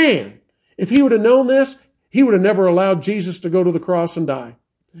 man, if he would have known this, he would have never allowed Jesus to go to the cross and die,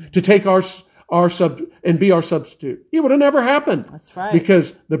 to take and be our substitute. It would have never happened. That's right.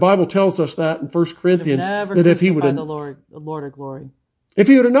 Because the Bible tells us that in 1 Corinthians, that if he would have, the Lord of glory. If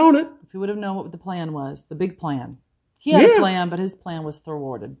he would have known it, if he would have known what the plan was, the big plan. He had a plan, but his plan was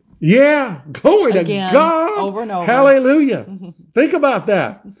thwarted. Yeah. Glory Again, to God. over and over. Hallelujah. Think about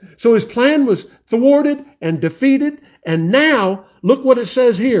that. So his plan was thwarted and defeated. And now look what it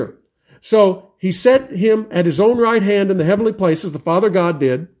says here. So he set him at his own right hand in the heavenly places, the Father God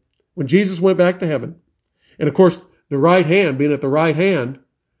did, when Jesus went back to heaven. And of course, the right hand, being at the right hand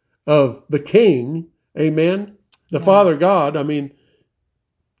of the King, amen, the Father God, I mean,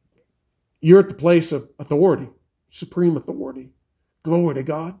 you're at the place of authority, supreme authority. Glory to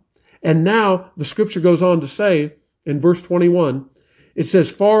God. And now the scripture goes on to say in verse 21, it says,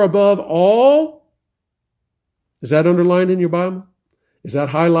 far above all, is that underlined in your Bible? Is that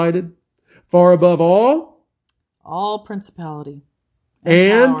highlighted? Far above all principality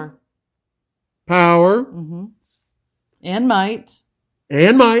and power and might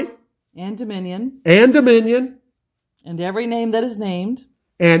and dominion and every name that is named.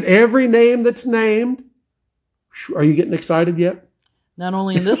 And every name that's named. Are you getting excited yet? Not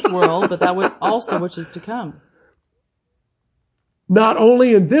only in this world, but that also which is to come. Not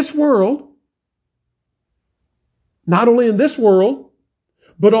only in this world,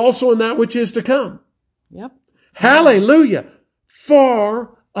 but also in that which is to come. Yep. Hallelujah.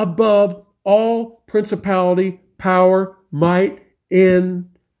 Far above all principality, power, might, and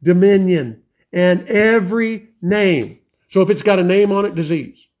dominion, and every name. So if it's got a name on it,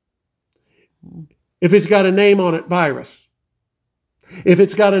 disease. If it's got a name on it, virus. If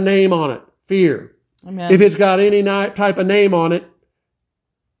it's got a name on it, fear. Amen. If it's got any type of name on it,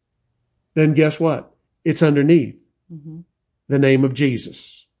 then guess what? It's underneath the name of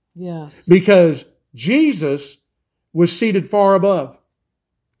Jesus. Yes. Because Jesus was seated far above.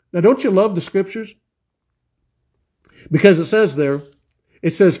 Now, don't you love the scriptures? Because it says there,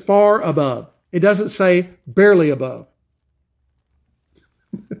 it says far above. It doesn't say barely above.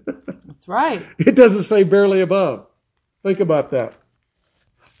 That's right. It doesn't say barely above. Think about that.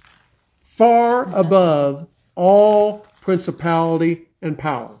 Far above all principality and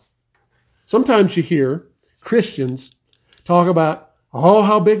power. Sometimes you hear Christians talk about,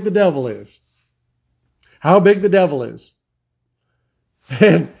 how big the devil is. How big the devil is.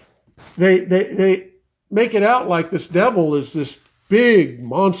 And they make it out like this devil is this big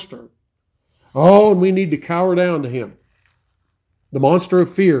monster. Oh, and we need to cower down to him. The monster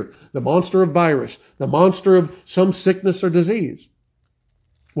of fear, the monster of virus, the monster of some sickness or disease.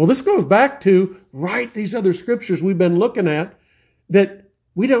 Well, this goes back to these other scriptures we've been looking at, that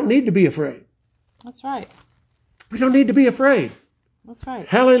we don't need to be afraid. That's right. We don't need to be afraid. That's right.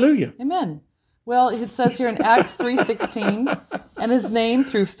 Hallelujah. Amen. Well, it says here in Acts 3:16, and his name,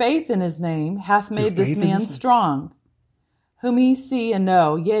 through faith in his name, hath made this man strong, whom ye see and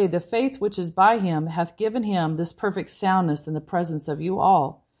know, yea, the faith which is by him hath given him this perfect soundness in the presence of you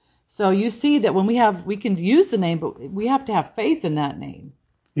all. So you see that when we can use the name, but we have to have faith in that name.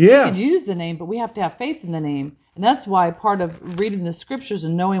 Yes. We can use the name, but we have to have faith in the name. And that's why part of reading the scriptures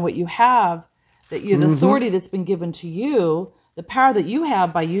and knowing what you have, that the authority that's been given to you, the power that you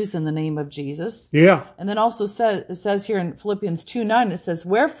have by using the name of Jesus. Yeah. And then also it says here in Philippians 2:9, it says,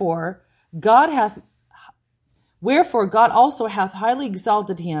 Wherefore God also hath highly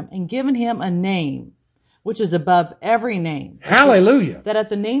exalted him and given him a name which is above every name. Hallelujah. That at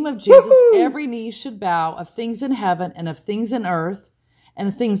the name of Jesus, every knee should bow, of things in heaven and of things in earth and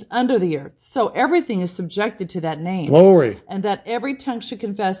of things under the earth. So everything is subjected to that name. Glory. And that every tongue should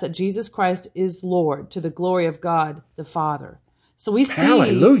confess that Jesus Christ is Lord, to the glory of God the Father. So we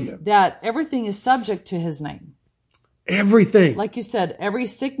see that everything is subject to his name. Everything. Like you said, every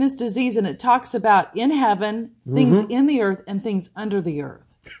sickness, disease, and it talks about in heaven, things in the earth, and things under the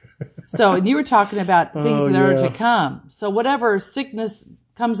earth. So, and you were talking about things that are to come. So whatever sickness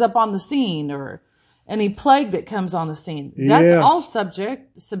comes up on the scene, or any plague that comes on the scene, that's all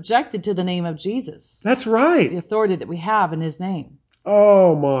subjected to the name of Jesus. That's right. The authority that we have in his name.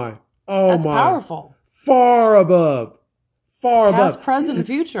 Oh my. Oh that's my. That's powerful. Far above. Past, present, and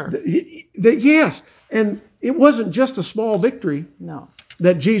future. Yes. And it wasn't just a small victory. No.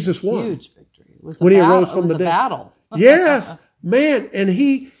 That Jesus won. Huge victory. It was when he arose from the dead. Battle. Yes. Man. And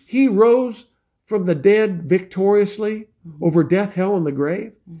he rose from the dead victoriously over death, hell, and the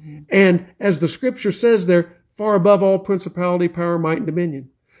grave. And as the scripture says there, far above all principality, power, might, and dominion.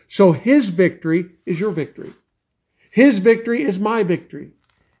 So his victory is your victory. His victory is my victory.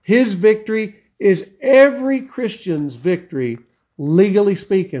 His victory is every Christian's victory, legally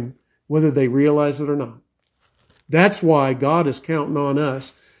speaking, whether they realize it or not. That's why God is counting on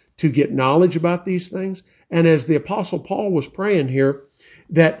us to get knowledge about these things. And as the Apostle Paul was praying here,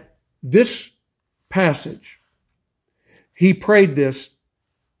 that this passage, he prayed this.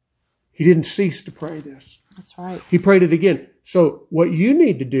 He didn't cease to pray this. That's right. He prayed it again. So what you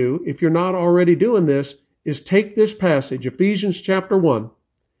need to do, if you're not already doing this, is take this passage, Ephesians chapter 1,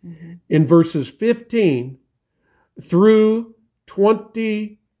 in verses 15 through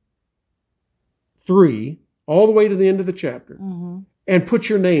 23, all the way to the end of the chapter, and put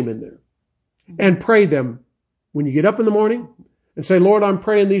your name in there. And pray them when you get up in the morning and say, Lord, I'm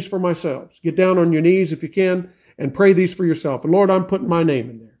praying these for myself. Get down on your knees if you can and pray these for yourself. And Lord, I'm putting my name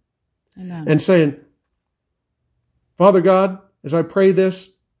in there. Amen. And saying, Father God, as I pray this,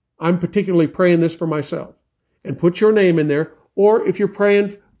 I'm particularly praying this for myself. And put your name in there. Or if you're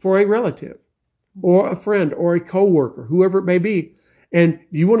praying for a relative or a friend or a coworker, whoever it may be, and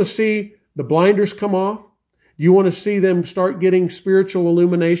you want to see the blinders come off, you want to see them start getting spiritual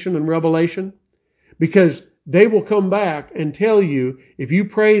illumination and revelation, because they will come back and tell you, if you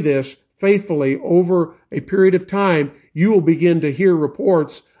pray this faithfully over a period of time, you will begin to hear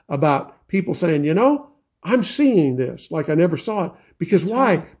reports about people saying, you know, I'm seeing this like I never saw it. Because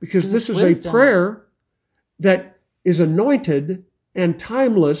why? Because this is a prayer that is anointed and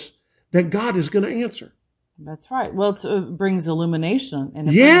timeless that God is going to answer. That's right. Well, it brings illumination and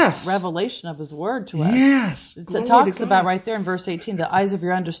it brings revelation of His Word to us. Yes. It talks about right there in verse 18, the eyes of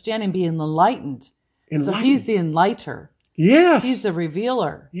your understanding being enlightened. So He's the enlightener. Yes. He's the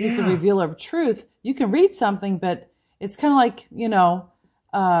revealer. Yeah. He's the revealer of truth. You can read something, but it's kind of like,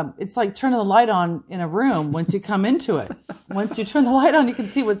 it's like turning the light on in a room once you come into it. Once you turn the light on, you can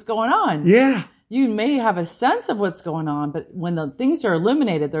see what's going on. Yeah. You may have a sense of what's going on, but when the things are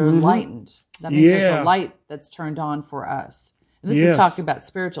illuminated, they're enlightened. That means there's a light that's turned on for us. And this is talking about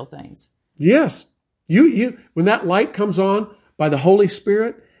spiritual things. Yes. You when that light comes on by the Holy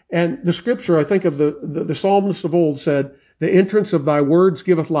Spirit, and the scripture, I think of the psalmist of old said, the entrance of thy words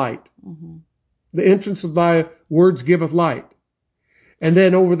giveth light. The entrance of thy words giveth light. And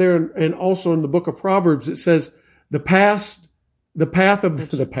then over there, and also in the book of Proverbs, it says, the path of the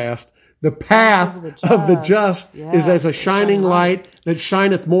just is as a shining light that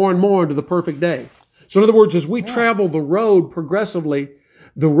shineth more and more into the perfect day. So in other words, as we travel the road progressively,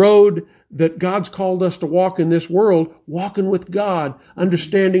 the road that God's called us to walk in this world, walking with God,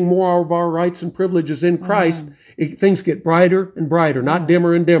 understanding more of our rights and privileges in Christ, things get brighter and brighter, not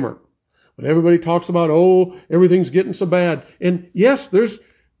dimmer and dimmer. But everybody talks about, everything's getting so bad. And yes, there's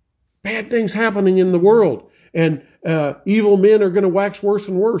bad things happening in the world. And evil men are going to wax worse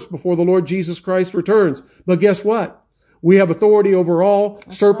and worse before the Lord Jesus Christ returns. But guess what? We have authority over all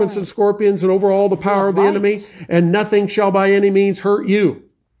serpents and scorpions and over all the power of the enemy, and nothing shall by any means hurt you.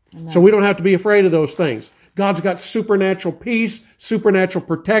 Amen. So we don't have to be afraid of those things. God's got supernatural peace, supernatural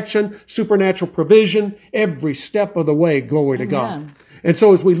protection, supernatural provision every step of the way. Glory to God. And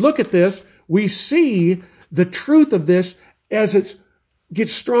so as we look at this, we see the truth of this as it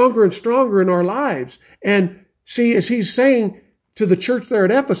gets stronger and stronger in our lives. And see, as he's saying to the church there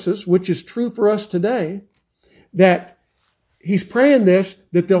at Ephesus, which is true for us today, that he's praying this,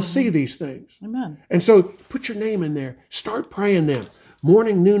 that they'll see these things. Amen. And so put your name in there. Start praying them.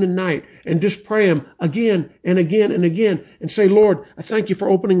 Morning, noon, and night. And just pray them again and again and again. And say, Lord, I thank you for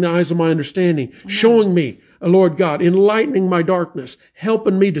opening the eyes of my understanding. Amen. Showing me, Lord God, enlightening my darkness.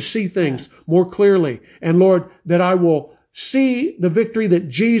 Helping me to see things more clearly. And Lord, that I will see the victory that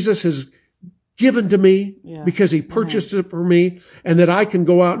Jesus has given to me because He purchased it for me, and that I can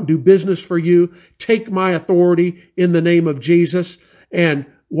go out and do business for you, take my authority in the name of Jesus, and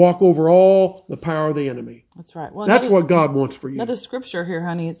walk over all the power of the enemy. That's right. Well, that's what God wants for you. Another scripture here,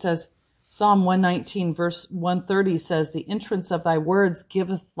 honey. It says, Psalm 119, verse 130 says, the entrance of thy words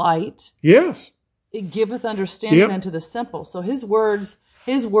giveth light. Yes. It giveth understanding unto the simple. So His word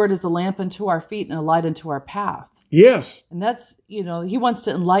is a lamp unto our feet and a light unto our path. Yes. And that's, He wants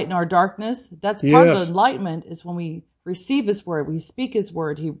to enlighten our darkness. That's part of the enlightenment is when we receive His word, we speak His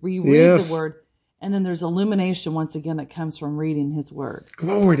word, we read the word, and then there's illumination once again that comes from reading His word.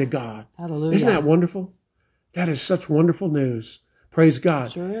 Glory to God. Hallelujah. Isn't that wonderful? That is such wonderful news. Praise God.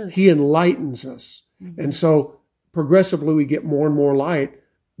 It sure is. He enlightens us. And so progressively we get more and more light.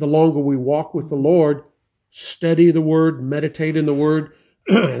 The longer we walk with the Lord, study the word, meditate in the word,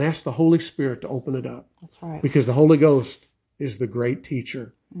 and ask the Holy Spirit to open it up. That's right. Because the Holy Ghost is the great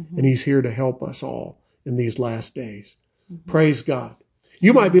teacher, and He's here to help us all in these last days. Praise God.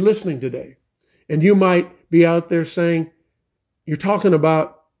 You might be listening today, and you might be out there saying, you're talking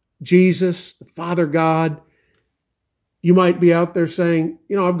about Jesus, the Father God. You might be out there saying,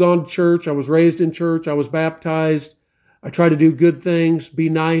 I've gone to church. I was raised in church. I was baptized. I try to do good things, be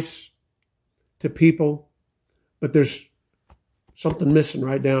nice to people. But there's something missing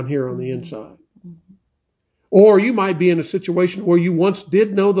right down here on the inside. Or you might be in a situation where you once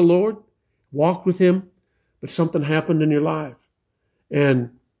did know the Lord, walked with Him, but something happened in your life.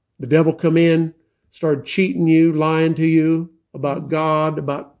 And the devil come in, started cheating you, lying to you about God,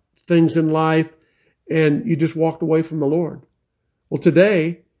 about things in life, and you just walked away from the Lord. Well,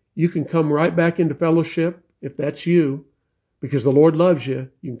 today, you can come right back into fellowship, if that's you, because the Lord loves you.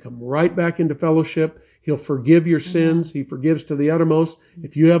 You can come right back into fellowship. He'll forgive your sins. He forgives to the uttermost.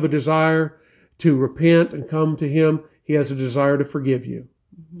 If you have a desire to repent and come to Him, He has a desire to forgive you.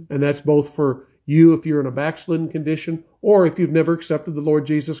 And that's both for you if you're in a backslidden condition or if you've never accepted the Lord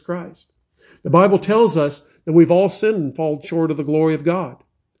Jesus Christ. The Bible tells us that we've all sinned and fallen short of the glory of God,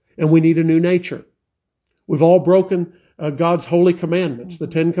 and we need a new nature. We've all broken God's holy commandments, the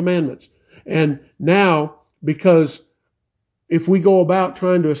 10 commandments. And now, because if we go about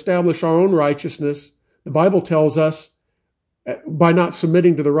trying to establish our own righteousness, the Bible tells us, by not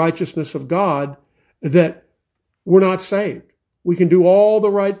submitting to the righteousness of God, that we're not saved. We can do all the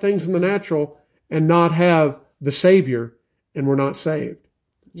right things in the natural and not have the Savior, and we're not saved.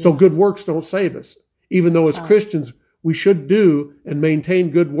 Yes. So good works don't save us. Even though as Christians we should do and maintain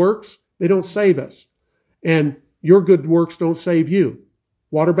good works, they don't save us. And your good works don't save you.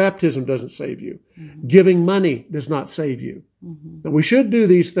 Water baptism doesn't save you. Giving money does not save you. Now, we should do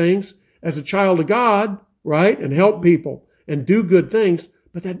these things as a child of God, right? And help people and do good things,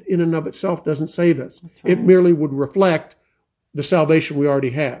 but that in and of itself doesn't save us. Right. It merely would reflect the salvation we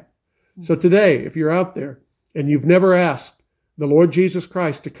already have. So today, if you're out there and you've never asked the Lord Jesus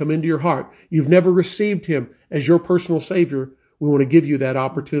Christ to come into your heart, you've never received Him as your personal Savior, we want to give you that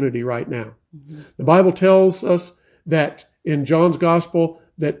opportunity right now. The Bible tells us that in John's Gospel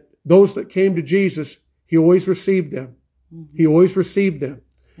that those that came to Jesus, He always received them. He always received them.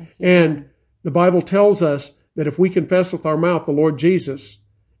 And the Bible tells us that if we confess with our mouth the Lord Jesus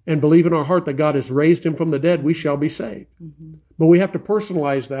and believe in our heart that God has raised Him from the dead, we shall be saved. But we have to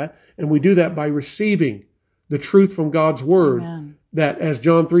personalize that, and we do that by receiving the truth from God's Word. Amen. That, as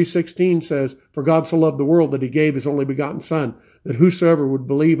John 3:16 says, for God so loved the world that He gave His only begotten Son, that whosoever would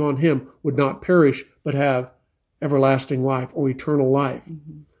believe on Him would not perish, but have everlasting life or eternal life.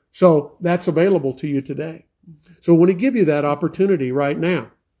 So that's available to you today. So I want to give you that opportunity right now.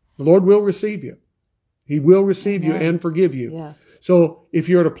 The Lord will receive you. He will receive you and forgive you. Yes. So if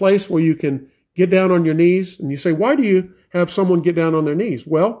you're at a place where you can get down on your knees, and you say, why do you have someone get down on their knees?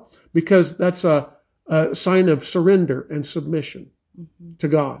 Well, because that's a sign of surrender and submission to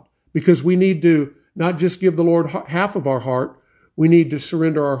God. Because we need to not just give the Lord half of our heart, we need to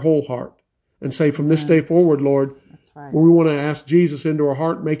surrender our whole heart and say, from this day forward, Lord, we want to ask Jesus into our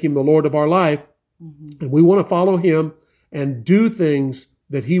heart, make Him the Lord of our life, and we want to follow Him and do things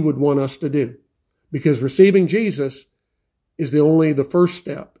that He would want us to do. Because receiving Jesus is the first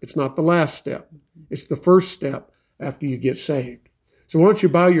step. It's not the last step. It's the first step after you get saved. So why don't you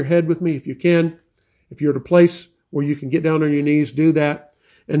bow your head with me if you can. If you're at a place where you can get down on your knees, do that.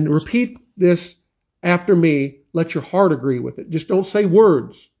 And repeat this after me. Let your heart agree with it. Just don't say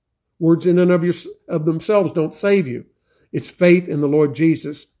words. Words in and of themselves don't save you. It's faith in the Lord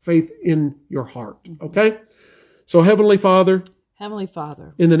Jesus. Faith in your heart. Okay? So Heavenly Father,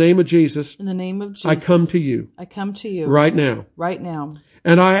 in the name of Jesus, I come to you. Right now.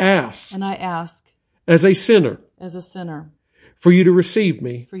 And I ask, as a sinner, for you to receive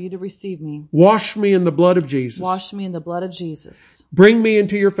me. Wash me in the blood of Jesus. Bring me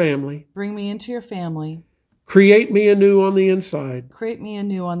into your family. Create me anew on the inside.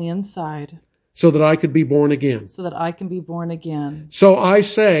 So that I could be born again. So I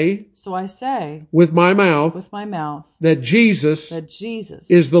say with my mouth that Jesus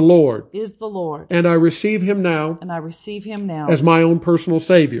is the Lord. And I receive Him now as my own personal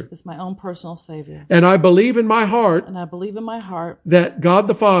Savior. And I believe in my heart that God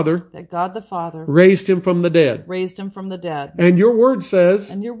the Father raised Him from the dead. And your word says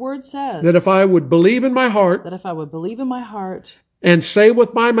that if I would believe in my heart and say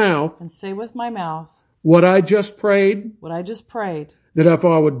with my mouth what I just prayed, that if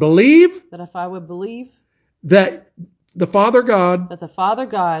I would believe that the Father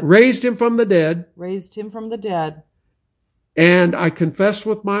God raised Him from the dead, and I confess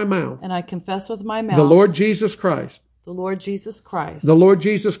with my mouth the Lord Jesus Christ the Lord Jesus Christ, the Lord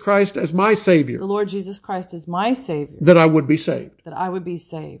Jesus Christ as my Savior, the Lord Jesus Christ is my Savior, that I would be saved. that I would be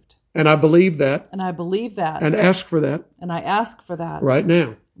saved. And I believe that And I believe that. and ask for that And I ask for that right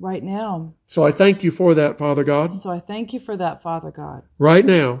now. right now. So I thank you for that, Father God, So I thank you for that, Father God, right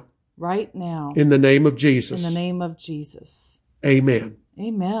now, right now, in the name of Jesus. in the name of Jesus. Amen.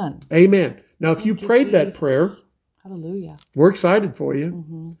 Amen. Amen. Now, if you Thank prayed that Jesus. prayer, Hallelujah. we're excited for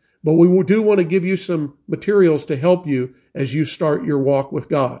you. But we do want to give you some materials to help you as you start your walk with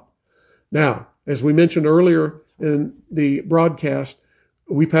God. Now, as we mentioned earlier in the broadcast,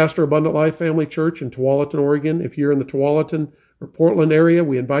 we pastor Abundant Life Family Church in Tualatin, Oregon. If you're in the Tualatin or Portland area,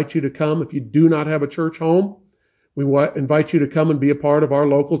 we invite you to come. If you do not have a church home, we invite you to come and be a part of our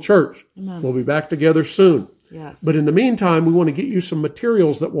local church. Amen. We'll be back together soon. Yes. But in the meantime, we want to get you some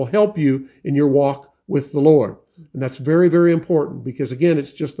materials that will help you in your walk with the Lord. And that's very, very important because, again,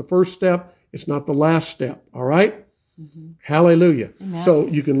 it's just the first step. It's not the last step. All right? Hallelujah. Amen. So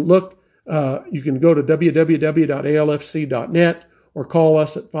you can look, you can go to www.alfc.net or call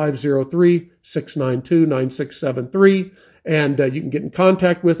us at 503-692-9673. And you can get in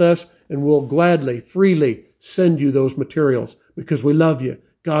contact with us, and we'll gladly, freely send you those materials because we love you.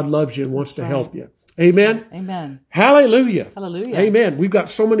 God loves you and wants to help you. Amen? Amen. Hallelujah. Hallelujah. Amen. We've got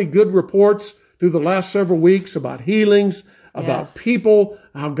so many good reports through the last several weeks about healings, about Yes. people,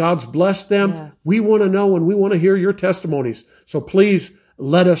 how God's blessed them. Yes. We want to know and we want to hear your testimonies. So please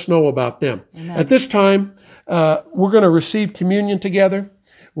let us know about them. Amen. At this time, we're going to receive communion together.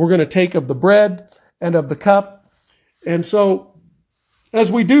 We're going to take of the bread and of the cup. And so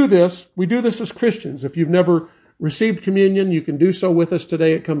as we do this as Christians. If you've never received communion, you can do so with us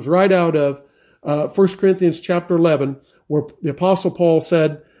today. It comes right out of 1 Corinthians chapter 11, where the Apostle Paul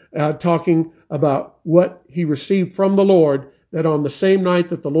said, talking about what he received from the Lord, that on the same night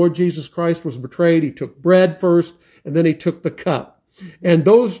that the Lord Jesus Christ was betrayed, he took bread first, and then he took the cup. And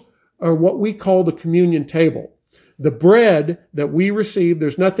those are what we call the communion table. The bread that we receive,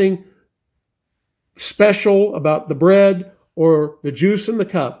 there's nothing special about the bread or the juice in the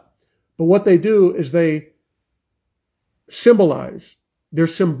cup, but what they do is they're symbolic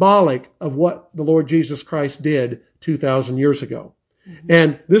of what the Lord Jesus Christ did 2,000 years ago.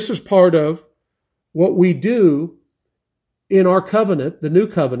 And this is part of what we do in our covenant, the new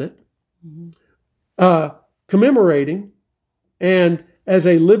covenant, commemorating and as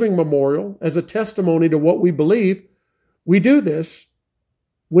a living memorial, as a testimony to what we believe. We do this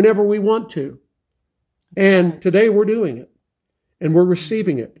whenever we want to. And today we're doing it. And we're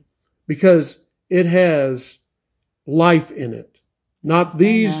receiving it because it has life in it. Not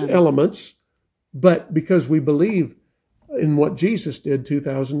these elements, but because we believe in what Jesus did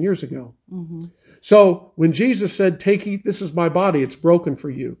 2,000 years ago. So when Jesus said, "Take, eat, this is my body, it's broken for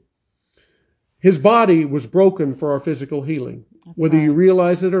you." His body was broken for our physical healing. Whether you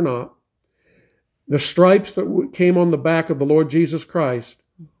realize it or not, the stripes that came on the back of the Lord Jesus Christ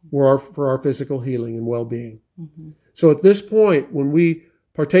were for our physical healing and well-being. So at this point, when we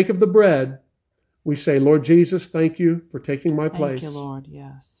partake of the bread, we say, "Lord Jesus, thank you for taking my place." Thank you, Lord.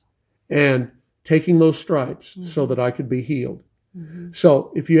 Yes. And taking those stripes so that I could be healed.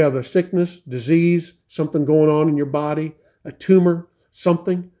 So if you have a sickness, disease, something going on in your body, a tumor,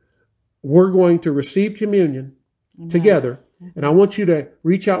 something, we're going to receive communion together. And I want you to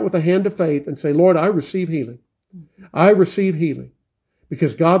reach out with a hand of faith and say, "Lord, I receive healing. I receive healing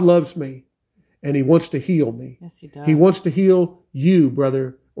because God loves me and he wants to heal me." Yes, he does. He wants to heal you,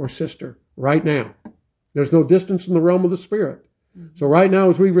 brother or sister, right now. There's no distance in the realm of the Spirit. So right now,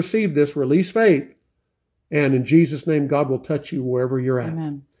 as we receive this, release faith. And in Jesus' name, God will touch you wherever you're at.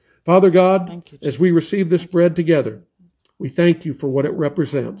 Amen. Father God, Thank you, as we receive this bread together, we thank you for what it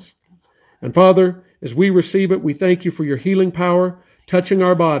represents. And Father, as we receive it, we thank you for your healing power touching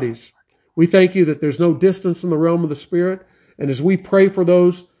our bodies. We thank you that there's no distance in the realm of the Spirit. And as we pray for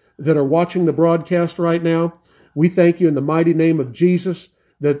those that are watching the broadcast right now, we thank you in the mighty name of Jesus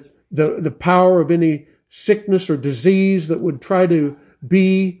that the power of any sickness or disease that would try to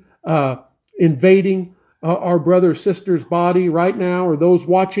be invading our brother or sister's body right now, or those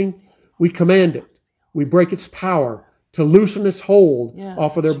watching, we command it. We break its power to loosen its hold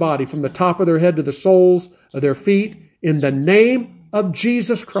off of their body, from the top of their head to the soles of their feet, in the name of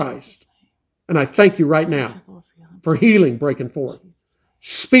Jesus Christ. And I thank you right now for healing breaking forth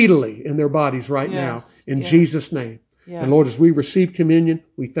speedily in their bodies right now, in Jesus' name. Yes. And Lord, as we receive communion,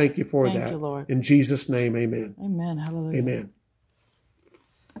 we thank you for that. Thank you, Lord. In Jesus' name, amen. Amen. Hallelujah. Amen.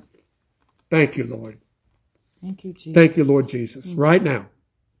 Thank you, Lord. Thank you, Jesus. Thank you, Lord Jesus, right now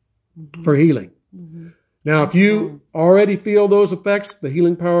for healing. Now, if you already feel those effects, the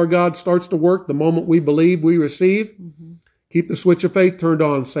healing power of God starts to work the moment we believe, we receive. Keep the switch of faith turned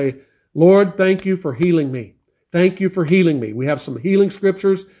on. Say, Lord, thank you for healing me. Thank you for healing me. We have some healing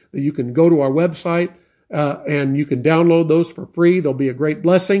scriptures that you can go to our website and you can download those for free. They'll be a great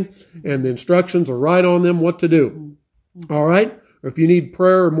blessing, and the instructions are right on them what to do. All right? Or if you need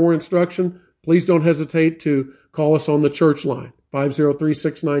prayer or more instruction, please don't hesitate to call us on the church line,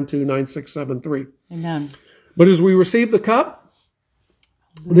 503-692-9673. Amen. But as we receive the cup,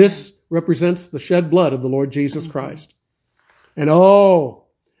 this represents the shed blood of the Lord Jesus Christ. And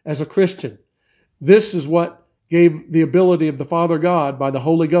as a Christian, this is what gave the ability of the Father God by the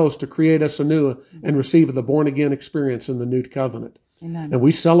Holy Ghost to create us anew and receive the born-again experience in the new covenant. Amen. And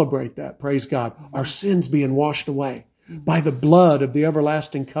we celebrate that, praise God. Our sins being washed away by the blood of the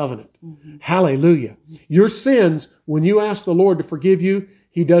everlasting covenant. Hallelujah. Your sins, when you ask the Lord to forgive you,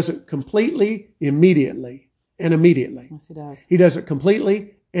 He does it completely, immediately, and immediately. Yes, He does. He does it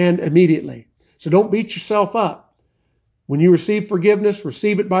completely and immediately. So don't beat yourself up. When you receive forgiveness,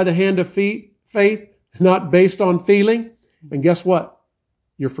 receive it by the hand of faith, not based on feeling. And guess what?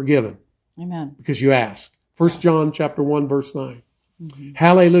 You're forgiven. Amen. Because you asked. 1 John chapter 1, verse 9.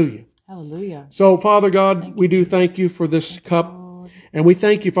 Hallelujah. Hallelujah. So, Father God, we do thank you for this cup. And we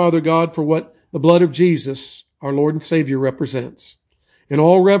thank you, Father God, for what the blood of Jesus, our Lord and Savior, represents. In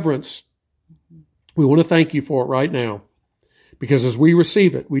all reverence, we want to thank you for it right now. Because as we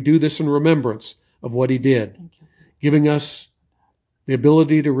receive it, we do this in remembrance of what He did, giving us the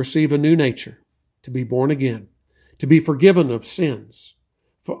ability to receive a new nature, to be born again, to be forgiven of sins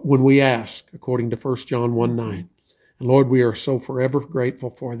when we ask, according to 1 John 1:9. And Lord, we are so forever grateful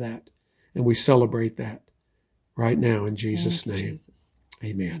for that. And we celebrate that right now in Jesus' name. Jesus.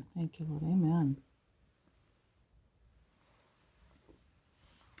 Amen. Thank you, Lord. Amen.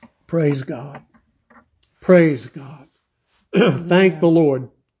 Praise God. Praise God. Thank the Lord.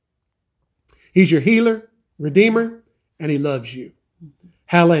 He's your healer, redeemer, and He loves you.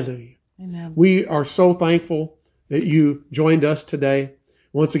 Hallelujah. Amen. We are so thankful that you joined us today.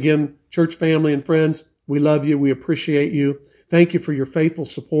 Once again, church family and friends, we love you. We appreciate you. Thank you for your faithful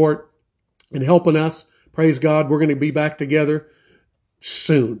support and helping us. Praise God. We're going to be back together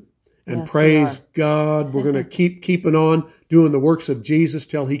soon. And Yes, praise God, we're going to keep keeping on doing the works of Jesus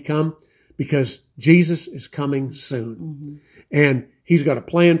till He come, because Jesus is coming soon. And He's got a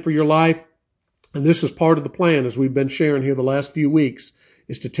plan for your life. And this is part of the plan, as we've been sharing here the last few weeks,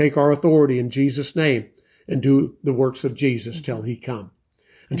 is to take our authority in Jesus' name and do the works of Jesus till He come.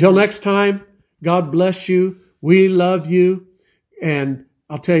 Until next time, God bless you. We love you. And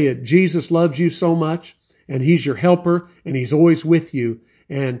I'll tell you, Jesus loves you so much, and He's your helper, and He's always with you,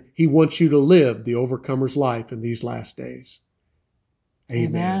 and He wants you to live the overcomer's life in these last days.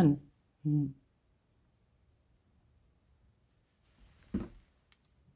 Amen. Amen.